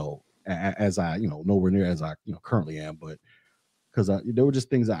 you know, as I, you know, nowhere near as I, you know, currently am, but because there were just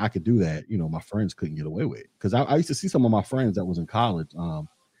things that I could do that, you know, my friends couldn't get away with. Because I used to see some of my friends that was in college.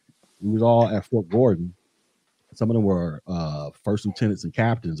 We was all at Fort Gordon. Some of them were first lieutenants and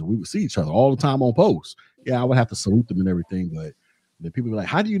captains, and we would see each other all the time on post. Yeah, I would have to salute them and everything, but then people were like,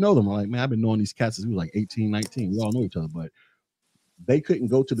 how do you know them? I'm like, man, I've been knowing these cats since we were like 18, 19. We all know each other, but they couldn't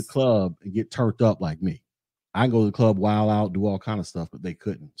go to the club and get turned up like me. I can go to the club, wild out, do all kind of stuff, but they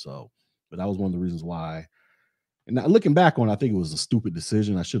couldn't. So, but that was one of the reasons why. And now, looking back on it, I think it was a stupid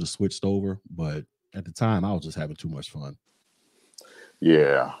decision. I should have switched over, but at the time, I was just having too much fun.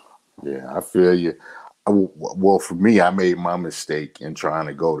 Yeah, I feel you. Well, for me, I made my mistake in trying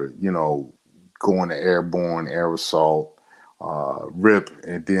to go to, you know, going to airborne, air assault, RIP,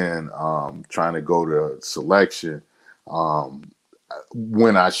 and then trying to go to selection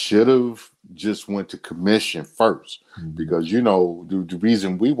when I should have just went to commission first. Because, you know, the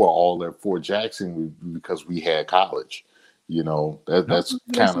reason we were all at Fort Jackson was because we had college. You know, that's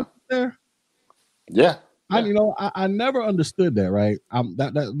kind of there. Yeah. You know, I never understood that, right?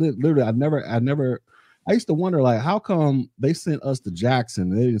 That literally, I used to wonder, like, how come they sent us to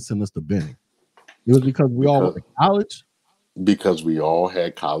Jackson and they didn't send us to Benning? It was because we all went to college? Because we all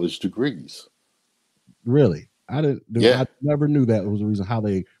had college degrees. Really? I never knew that was the reason how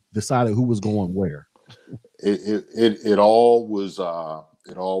they decided who was going where. It all was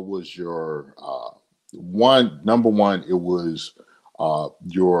your number one, it was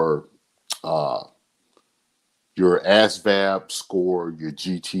your ASVAB score, your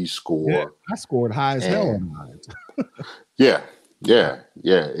GT score. Yeah, I scored high as hell on mine. Yeah.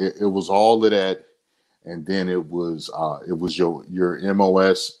 It was all of that, and then it was your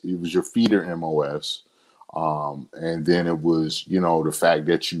MOS. It was your feeder MOS, and then it was, you know, the fact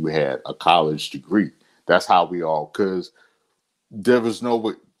that you had a college degree. That's how we all, because there was no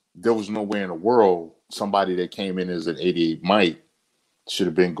way in the world somebody that came in as an 88 Mike should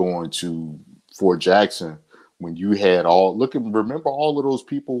have been going to Fort Jackson when you had remember all of those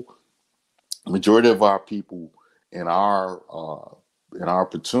people. Majority of our people in our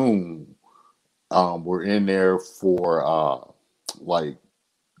platoon were in there for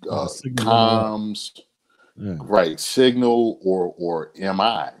comms, right? Signal or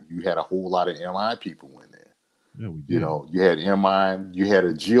MI. You had a whole lot of MI people in there. Yeah, we did. You know, you had MI. You had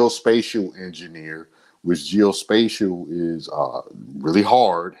a geospatial engineer, which geospatial is really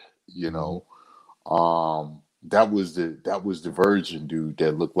hard. You know, that was the virgin dude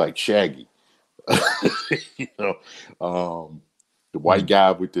that looked like Shaggy. You know, the white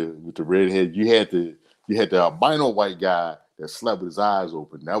guy with the red head. You had the albino white guy that slept with his eyes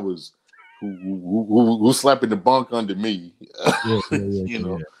open. That was who slept in the bunk under me. You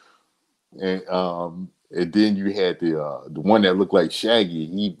know, and then you had the one that looked like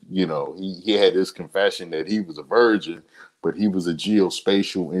Shaggy. He had this confession that he was a virgin, but he was a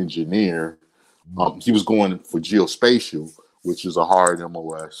geospatial engineer. He was going for geospatial, which is a hard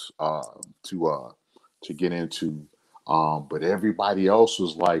MOS to get into. But everybody else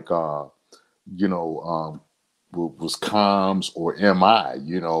was like, was comms or MI,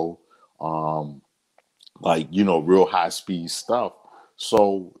 real high speed stuff.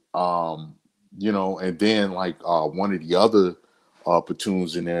 So You know, and then like one of the other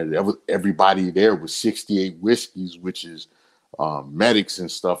platoons in there, everybody there was 68 whiskeys, which is medics and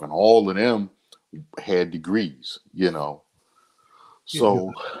stuff, and all of them had degrees, you know.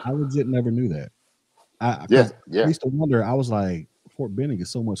 So I legit never knew that. I used to wonder. I was like, Fort Benning is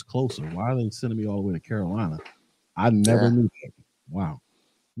so much closer. Why are they sending me all the way to Carolina? I never knew that. Wow.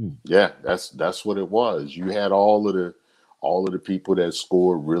 Yeah, that's what it was. You had all of the people that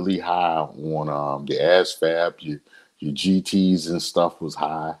scored really high on the ASVAB, your GTs and stuff was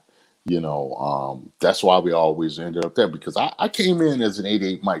high. You know, that's why we always ended up there, because I came in as an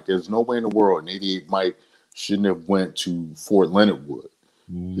 88 Mike. There's no way in the world an 88 Mike shouldn't have went to Fort Leonard Wood.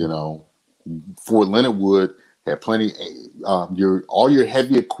 You know, Fort Leonard Wood had plenty. All your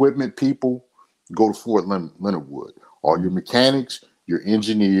heavy equipment people go to Fort Leonard Wood. All your mechanics, your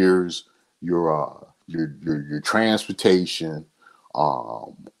engineers, your transportation,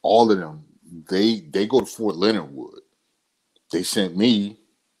 all of them, they go to Fort Leonard Wood. They sent me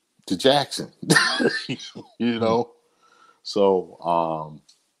to Jackson, you know. So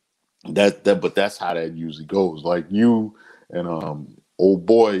but that's how that usually goes. Like you and old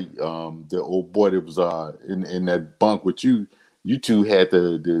boy, the old boy that was in that bunk with you two had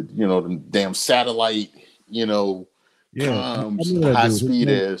the you know, the damn satellite, you know, high speed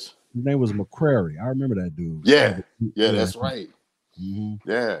as. His name was McCrary. I remember that dude. Yeah, that's right.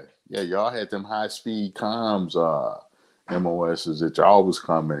 Yeah, y'all had them high speed comms MOSs that y'all was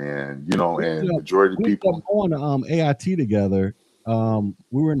coming in, you know, and majority of people going to AIT together.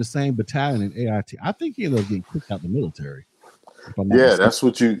 We were in the same battalion in AIT. I think he ended up getting kicked out the military. Yeah, that's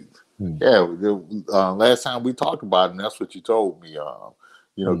what you. Yeah, last time we talked about him, that's what you told me.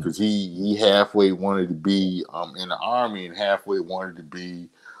 You know, because he halfway wanted to be in the Army and halfway wanted to be,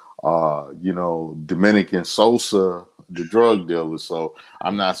 you know, Dominican Sosa, the drug dealer. So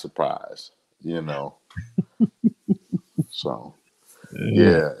I'm not surprised, you know. So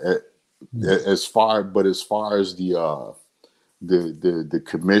as far as the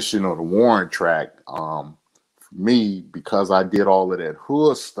commission or the warrant track, for me, because I did all of that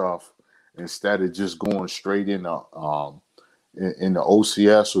hood stuff instead of just going straight in the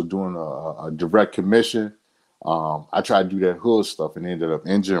OCS or doing a direct commission, I tried to do that hood stuff and ended up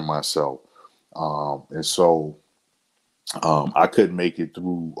injuring myself, and so I couldn't make it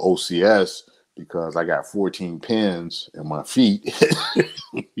through OCS because I got 14 pins in my feet,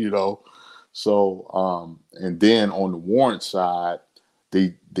 you know. So and then on the warrant side,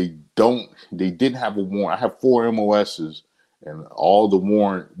 they didn't have a warrant. I have 4 MOSs, and all the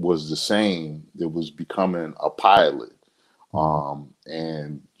warrant was the same. It was becoming a pilot.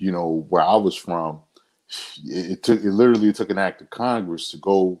 And you know, where I was from, it literally took an act of Congress to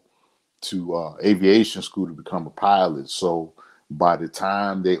go to aviation school to become a pilot. So by the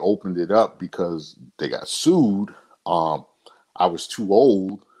time they opened it up, because they got sued, I was too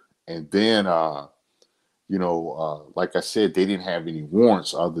old. And then, you know, like I said, they didn't have any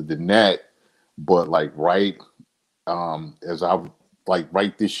warrants other than that. But like right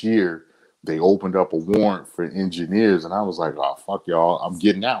this year, they opened up a warrant for engineers, and I was like, "Oh fuck y'all, I'm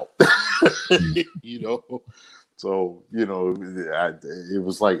getting out." You know, so you know, it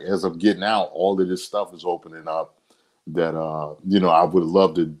was like as I'm getting out, all of this stuff is opening up that you know, I would have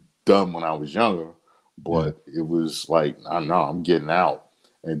loved to done when I was younger, but it was like, I don't know, I'm getting out.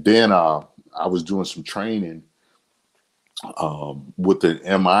 And then I was doing some training with the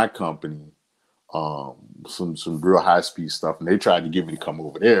MI company, some real high speed stuff, and they tried to get me to come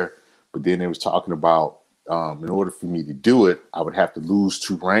over there, but then they was talking about in order for me to do it, I would have to lose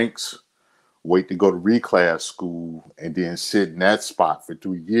 2 ranks, wait to go to reclass school, and then sit in that spot for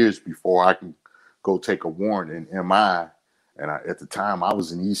 3 years before I can go take a warrant in MI. And at the time I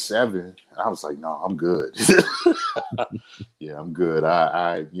was in E7. I was like, no, I'm good. Yeah, I'm good.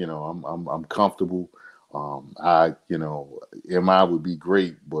 I you know, I'm comfortable. You know, MI would be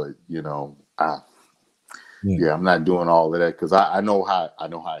great, but you know, I'm not doing all of that because I know how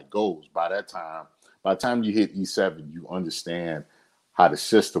it goes. By the time you hit E7, you understand how the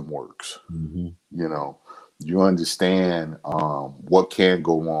system works. You know, you understand what can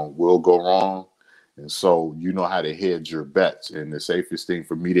go wrong, will go wrong. And so you know how to hedge your bets. And the safest thing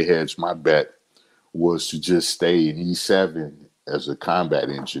for me to hedge my bet was to just stay in E7 as a combat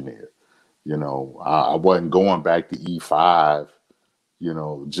engineer. You know, I wasn't going back to E5, you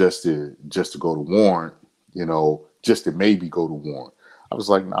know, just to go to warrant, you know, just to maybe go to warrant. I was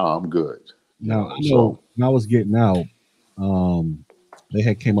like, no, I'm good. Now, when I was getting out, they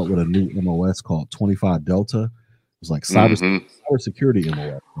had came up with a new MOS called 25 Delta. It was like cybersecurity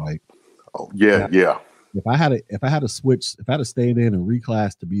MOS, right? Oh, yeah. if I had to switch, if I had to stay in and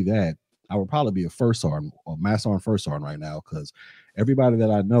reclass to be that, I would probably be a first sergeant or master sergeant first sergeant right now, because everybody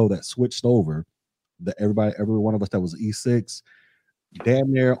that I know that switched over, every one of us that was E6,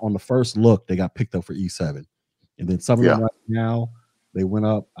 damn near on the first look, they got picked up for E7. And then some of them Yeah. right now, they went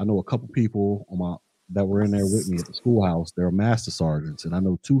up. I know a couple people that were in there with me at the schoolhouse. They're master sergeants, and I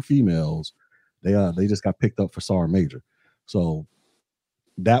know 2 females. They just got picked up for sergeant major. So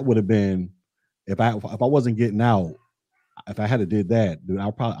that would have been, if I wasn't getting out, if I had to did that, dude,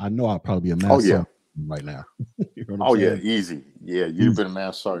 I know I'd probably be a master sergeant right now. You know what I'm saying? Easy. Yeah, you've been a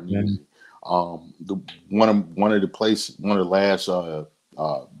master sergeant easy. One of the last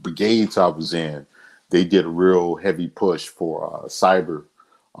brigades I was in, they did a real heavy push for cyber,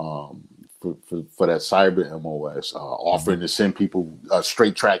 for that cyber MOS, offering to send people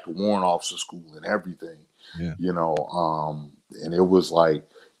straight track to warrant officer school and everything. Yeah. And it was like,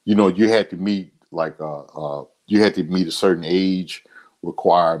 you had to meet a certain age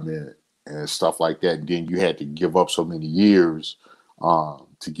requirement and stuff like that, and then you had to give up so many years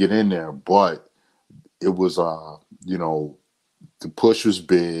to get in there. But it was, the push was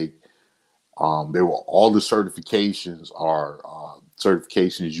big. There were all the certifications are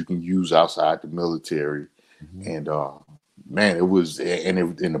certifications you can use outside the military, and man, it was,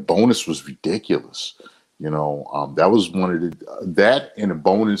 and the bonus was ridiculous. That was one of that and the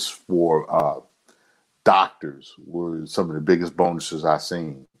bonus for doctors were some of the biggest bonuses I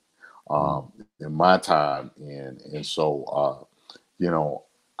seen in my time, and so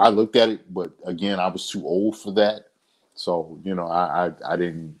I looked at it, but again, I was too old for that. So, I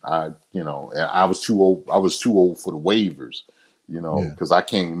was too old. I was too old for the waivers, because I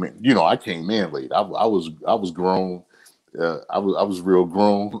came in late. I was grown. I was real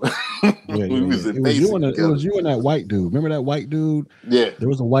grown. It was you and that white dude. Remember that white dude? Yeah. There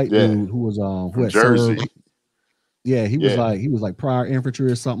was a white dude who was who had Jersey. Served. Yeah, he was like prior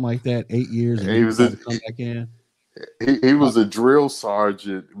infantry or something like that. 8 years, and he was to come back in. He was a drill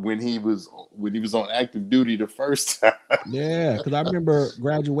sergeant when he was on active duty the first time. Yeah, because I remember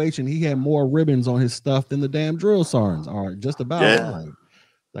graduation, he had more ribbons on his stuff than the damn drill sergeants are. Just about. Yeah.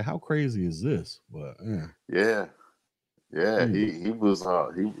 Like how crazy is this? But yeah. He was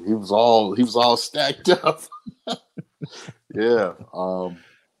all stacked up. Yeah.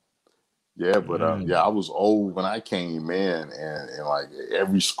 But I was old when I came in, and like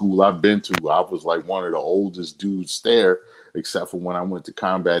every school I've been to, I was like one of the oldest dudes there, except for when I went to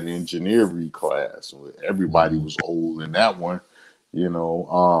combat engineering class. Everybody was old in that one,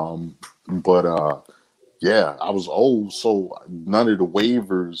 I was old, so none of the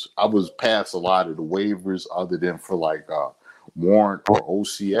waivers, I was past a lot of the waivers other than for like warrant or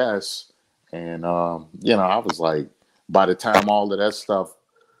OCS. And, I was like, by the time all of that stuff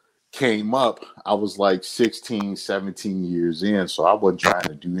came up, I was like 16, 17 years in. So I wasn't trying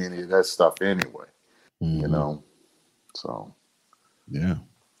to do any of that stuff anyway, so. Yeah.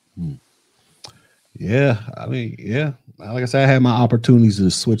 Yeah. I mean, yeah. Like I said, I had my opportunities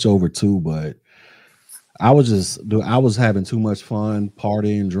to switch over too, but I was having too much fun,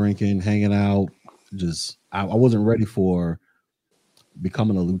 partying, drinking, hanging out. I wasn't ready for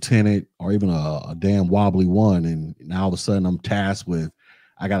becoming a lieutenant or even a damn wobbly one. And now all of a sudden I'm tasked with,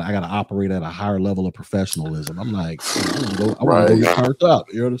 I got to operate at a higher level of professionalism. I'm like, I want to go get turned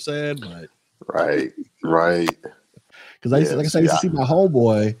up. You know what I'm saying? But right. Because I used to see my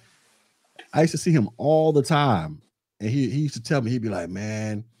homeboy. I used to see him all the time, and he used to tell me, he'd be like,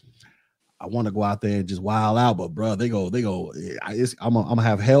 "Man, I want to go out there and just wild out, but bro, they go. I'm gonna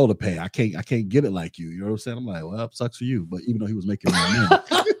have hell to pay. I can't get it like you. You know what I'm saying? I'm like, well, that sucks for you. But even though he was making more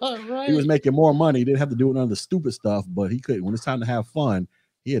money, he was making more money. He didn't have to do none of the stupid stuff, but he could. When it's time to have fun,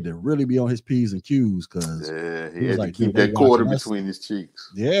 he had to really be on his P's and Q's because he had to keep that quarter between his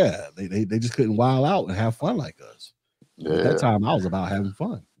cheeks. Yeah, they just couldn't wild out and have fun like us. Yeah. At that time, I was about having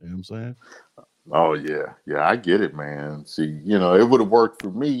fun. You know what I'm saying? Oh yeah, I get it, man. See, it would have worked for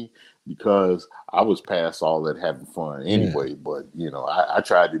me because I was past all that having fun anyway. Yeah. But I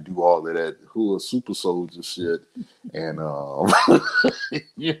tried to do all of that super soldier shit, and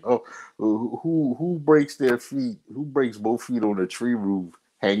who breaks their feet? Who breaks both feet on a tree roof,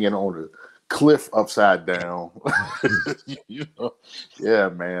 hanging on a cliff upside down? Yeah,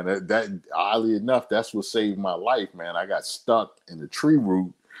 man. That oddly enough, that's what saved my life, man. I got stuck in the tree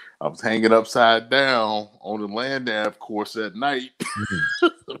root. I was hanging upside down on the land nav course at night,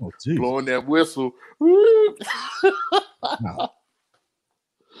 blowing that whistle.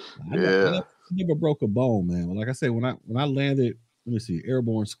 I never broke a bone, man. Like I said, when I landed, let me see,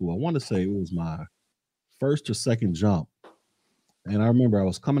 airborne school, I want to say it was my first or second jump. And I remember I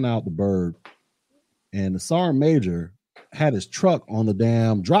was coming out the bird, and the sergeant major had his truck on the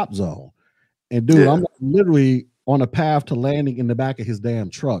damn drop zone. And dude, I'm literally on a path to landing in the back of his damn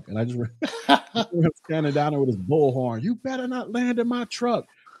truck. And I just remember him standing down there with his bullhorn. You better not land in my truck.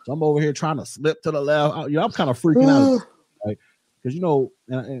 So I'm over here trying to slip to the left. I'm kind of freaking out, right? Because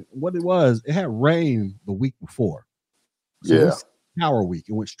and what it was, it had rained the week before. So this power week,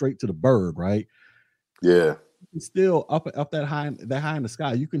 it went straight to the bird, right? Yeah. It's still up that high in the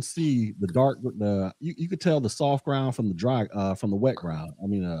sky. You can see the dark, you could tell the soft ground from the dry, from the wet ground. I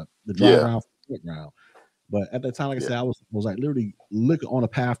mean, the dry ground from the wet ground. But at that time, like I said, I was like literally looking on a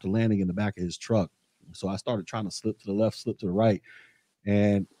path to landing in the back of his truck. So I started trying to slip to the left, slip to the right,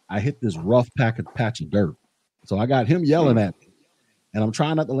 and I hit this rough patch of dirt. So I got him yelling at me, and I'm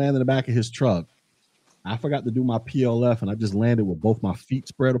trying not to land in the back of his truck. I forgot to do my PLF, and I just landed with both my feet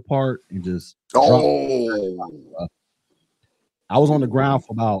spread apart and just dropped. I was on the ground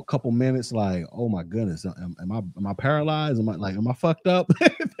for about a couple minutes, like, oh my goodness, am I paralyzed? Am I fucked up?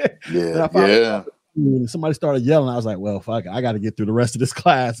 When somebody started yelling, I was like, well, fuck it, I got to get through the rest of this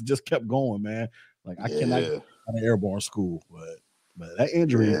class. It just kept going, man. Like I cannot get out of airborne school, but that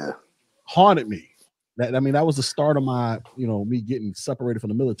injury haunted me. That was the start of my, me getting separated from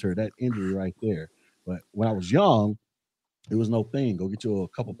the military. That injury right there. But when I was young, it was no thing. Go get you a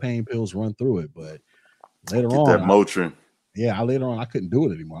couple pain pills, run through it. But later on, that Motrin. Later on, I couldn't do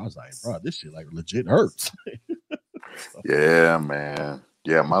it anymore. I was like, bro, this shit like legit hurts. Yeah, man.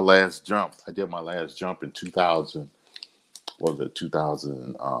 Yeah, my last jump. I did my last jump in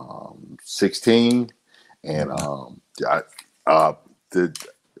 2016, and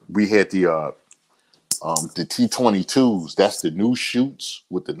we had the T-22s. That's the new chutes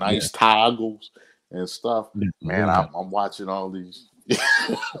with the nice toggles and stuff. Man, I'm watching all these.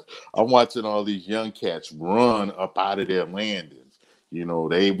 I'm watching all these young cats run up out of their landings.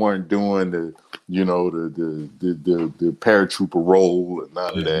 They weren't doing the paratrooper roll and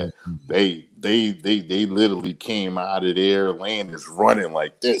none of that. They literally came out of their landings running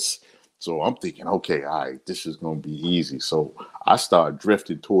like this. So I'm thinking, okay, all right, this is gonna be easy. So I started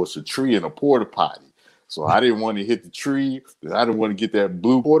drifting towards a tree in a porta potty. So I didn't want to hit the tree. I didn't want to get that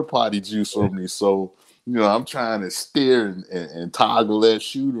blue porta potty juice on me. So I'm trying to steer and toggle that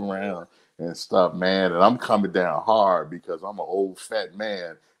chute around and stuff, man. And I'm coming down hard because I'm an old fat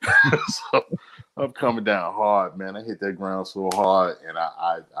man. So I'm coming down hard, man. I hit that ground so hard, and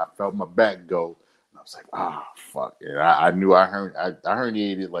I felt my back go. And I was like, fuck. And I knew I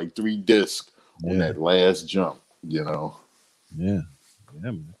herniated like 3 discs on that last jump, Yeah,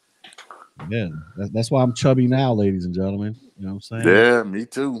 man. Yeah, that's why I'm chubby now, ladies and gentlemen. You know what I'm saying? Yeah, me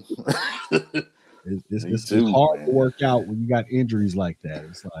too. It's hard to work out when you got injuries like that.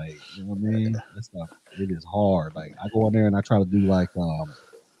 It's like, you know what I mean? It is hard. Like I go in there and I try to do like some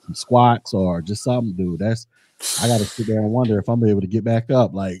squats or just something, dude. I got to sit there and wonder if I'm able to get back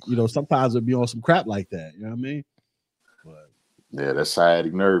up. Like, sometimes it'd be on some crap like that. You know what I mean? But yeah, that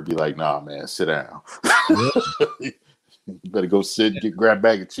sciatic nerve be like, nah, man, sit down. You better go grab a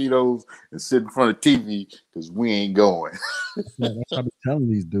bag of Cheetos and sit in front of TV because we ain't going. That's what I be telling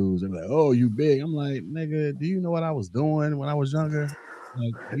these dudes. They're like, oh, you big. I'm like, nigga, do you know what I was doing when I was younger?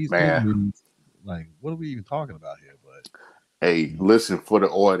 Like, these injuries, like, what are we even talking about here? But hey, listen, for the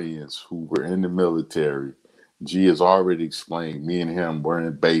audience who were in the military, G has already explained, me and him were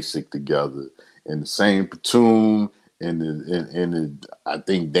in basic together in the same platoon. In the I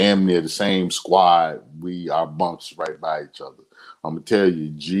think damn near the same squad. Our bunks right by each other. I'm gonna tell you,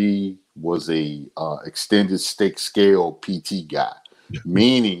 G was a extended stick scale PT guy,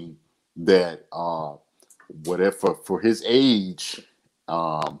 meaning that whatever for his age,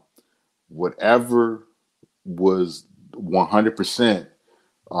 whatever was 100%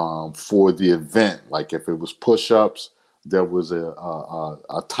 for the event. Like if it was push-ups, there was a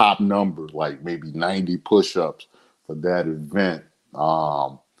top number, like maybe 90 push-ups. For that event,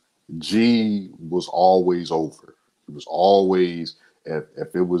 G was always over. It was always,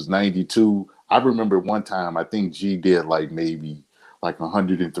 if it was 92, I remember one time, I think G did like maybe like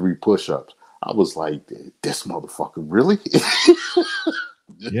 103 push-ups. I was like, this motherfucker, really?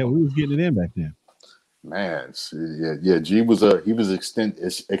 Yeah, we was getting it in back then. Man, yeah. G was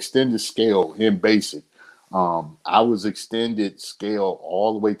extended scale in basic. I was extended scale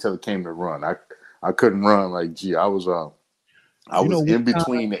all the way till it came to run. I couldn't run like G. I was in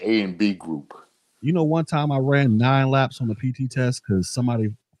between the A and B group. One time I ran 9 laps on the PT test because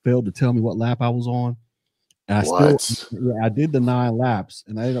somebody failed to tell me what lap I was on. And I did the 9 laps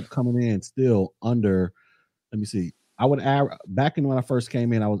and I ended up coming in still under. Let me see. I would back in when I first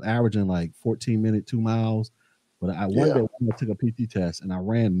came in, I was averaging like 14-minute 2 miles. But one day I took a PT test and I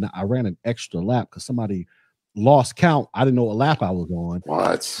ran an extra lap because somebody lost count. I didn't know what lap I was on.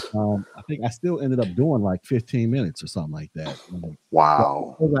 What? I think I still ended up doing like 15 minutes or something like that.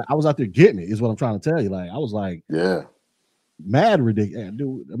 Wow. I was out there getting it, is what I'm trying to tell you. Like I was like, mad ridiculous,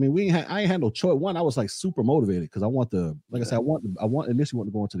 dude. I mean, I ain't had no choice. One, I was like super motivated because I want I said, I initially want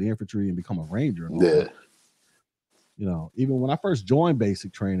to go into the infantry and become a ranger. And all that. You know, even when I first joined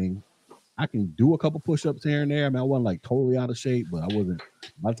basic training, I can do a couple push-ups here and there. I mean, I wasn't like totally out of shape, but I wasn't.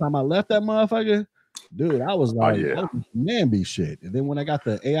 By the time I left that motherfucker, dude, I was like, man, be shit. And then when I got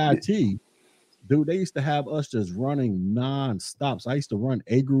the AIT, dude, they used to have us just running non-stop. So I used to run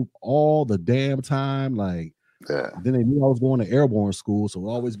A group all the damn time. Like, then they knew I was going to airborne school, so it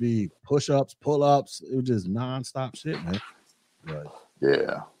would always be push-ups, pull-ups. It was just non-stop shit, man. But,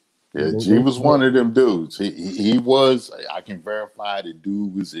 G was one of them dudes. He was. I can verify the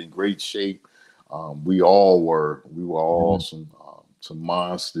dude was in great shape. We all were. We were all some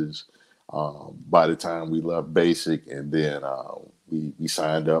monsters. By the time we left basic, and then we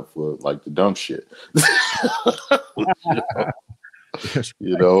signed up for like the dumb shit.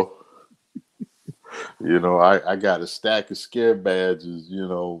 You know, I got a stack of scare badges. You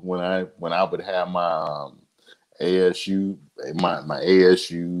know, when I would have my ASU, my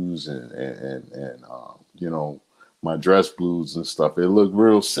ASUs and you know, my dress blues and stuff. It looked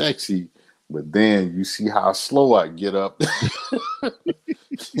real sexy, but then you see how slow I get up.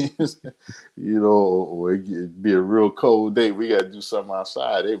 You know, or it'd be a real cold day. We got to do something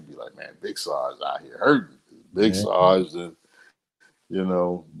outside. They'd be like, man, Big Sarge out here hurting. Big Sarge, and you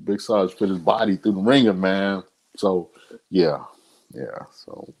know, Big Sarge put his body through the ringer, man. So, yeah.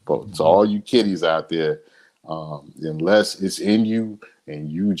 So, to all you kiddies out there, unless it's in you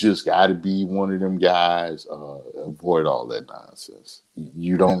and you just got to be one of them guys, avoid all that nonsense.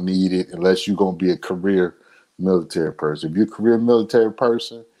 You don't need it unless you're going to be a career military person. If you're a career military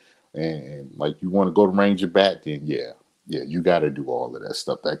person and like you want to go to Ranger Bat, then you got to do all of that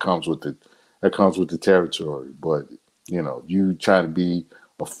stuff. That comes with the territory. But you know, you try to be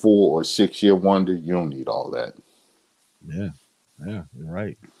a 4 or 6 year wonder, you don't need all that. Yeah, you're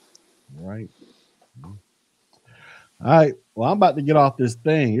right. All right. Well, I'm about to get off this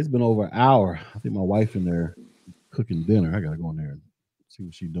thing. It's been over an hour. I think my wife in there cooking dinner. I gotta go in there and see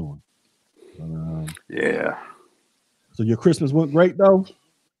what she's doing. But, so your Christmas went great though?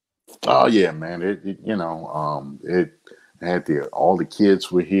 Oh yeah, man. It had all the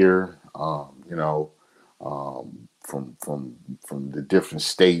kids were here. You know, from the different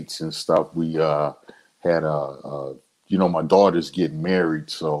states and stuff. We had you know, my daughter's getting married,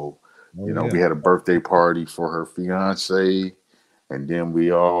 so we had a birthday party for her fiance, and then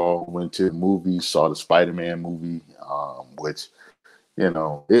we all went to the movies, saw the Spider-Man movie, which you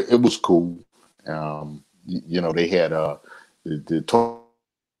know it was cool. You know, they had the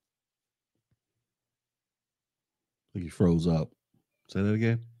I think you froze up. Say that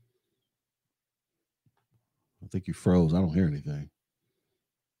again. I think you froze. I don't hear anything.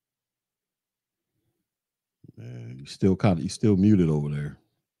 You still muted over there.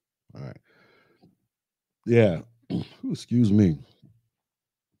 All right. Yeah. Excuse me.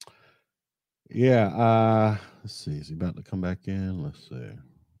 Yeah. Let's see. Is he about to come back in? Let's see.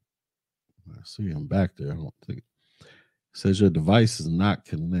 I see him back there. I don't think it says your device is not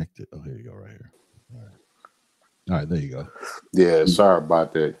connected. Oh, here you go, right here. All right, there you go. Yeah, sorry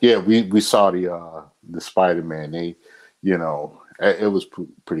about that. Yeah, we saw the Spider-Man. They, you know, it was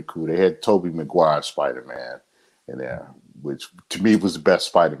pretty cool. They had Tobey Maguire Spider-Man in there, which to me was the best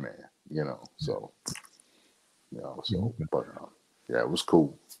Spider-Man. You know, so but yeah, it was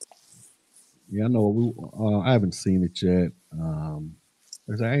cool. Yeah, I know. I haven't seen it yet. I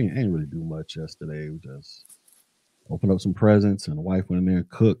ain't really do much yesterday. We just opened up some presents, and the wife went in there and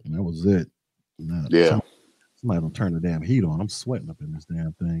cooked, and that was it. Somebody don't turn the damn heat on. I'm sweating up in this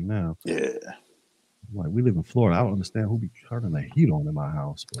damn thing now. Yeah. Like, we live in Florida. I don't understand who be turning the heat on in my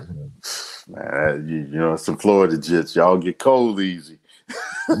house. But man, you know, some Florida jits. Y'all get cold easy.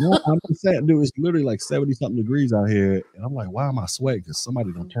 No, I'm just saying, dude, it's literally like 70-something degrees out here. And I'm like, why am I sweating? Because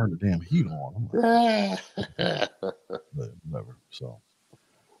somebody don't turn the damn heat on. I'm like, whatever. So,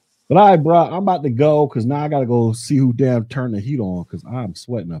 but all right, bro, I'm about to go because now I got to go see who damn turned the heat on because I'm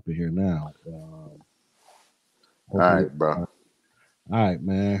sweating up in here now. All right, bro. All right,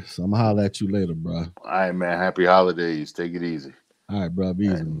 man. So I'm gonna holler at you later, bro. All right, man. Happy holidays. Take it easy. All right, bro. Be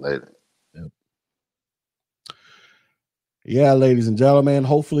easy. Later. Yep. Yeah, ladies and gentlemen.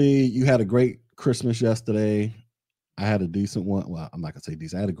 Hopefully you had a great Christmas yesterday. I had a decent one. Well, I'm not gonna say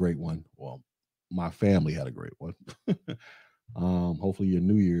decent. I had a great one. Well, my family had a great one. Hopefully your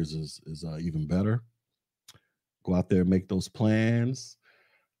New Year's is even better. Go out there and make those plans.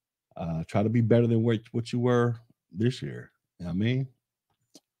 Try to be better than what you were this year. You know what I mean?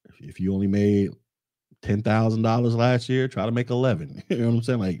 If you only made $10,000 last year, try to make 11. You know what I'm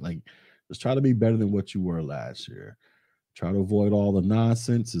saying? Like just try to be better than what you were last year. Try to avoid all the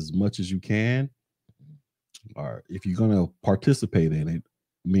nonsense as much as you can. Or if you're going to participate in it,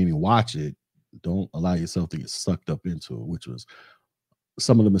 meaning watch it, don't allow yourself to get sucked up into it, which was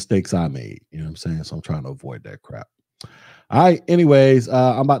some of the mistakes I made. You know what I'm saying? So I'm trying to avoid that crap. All right. Anyways,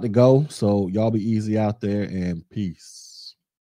 I'm about to go. So y'all be easy out there and peace.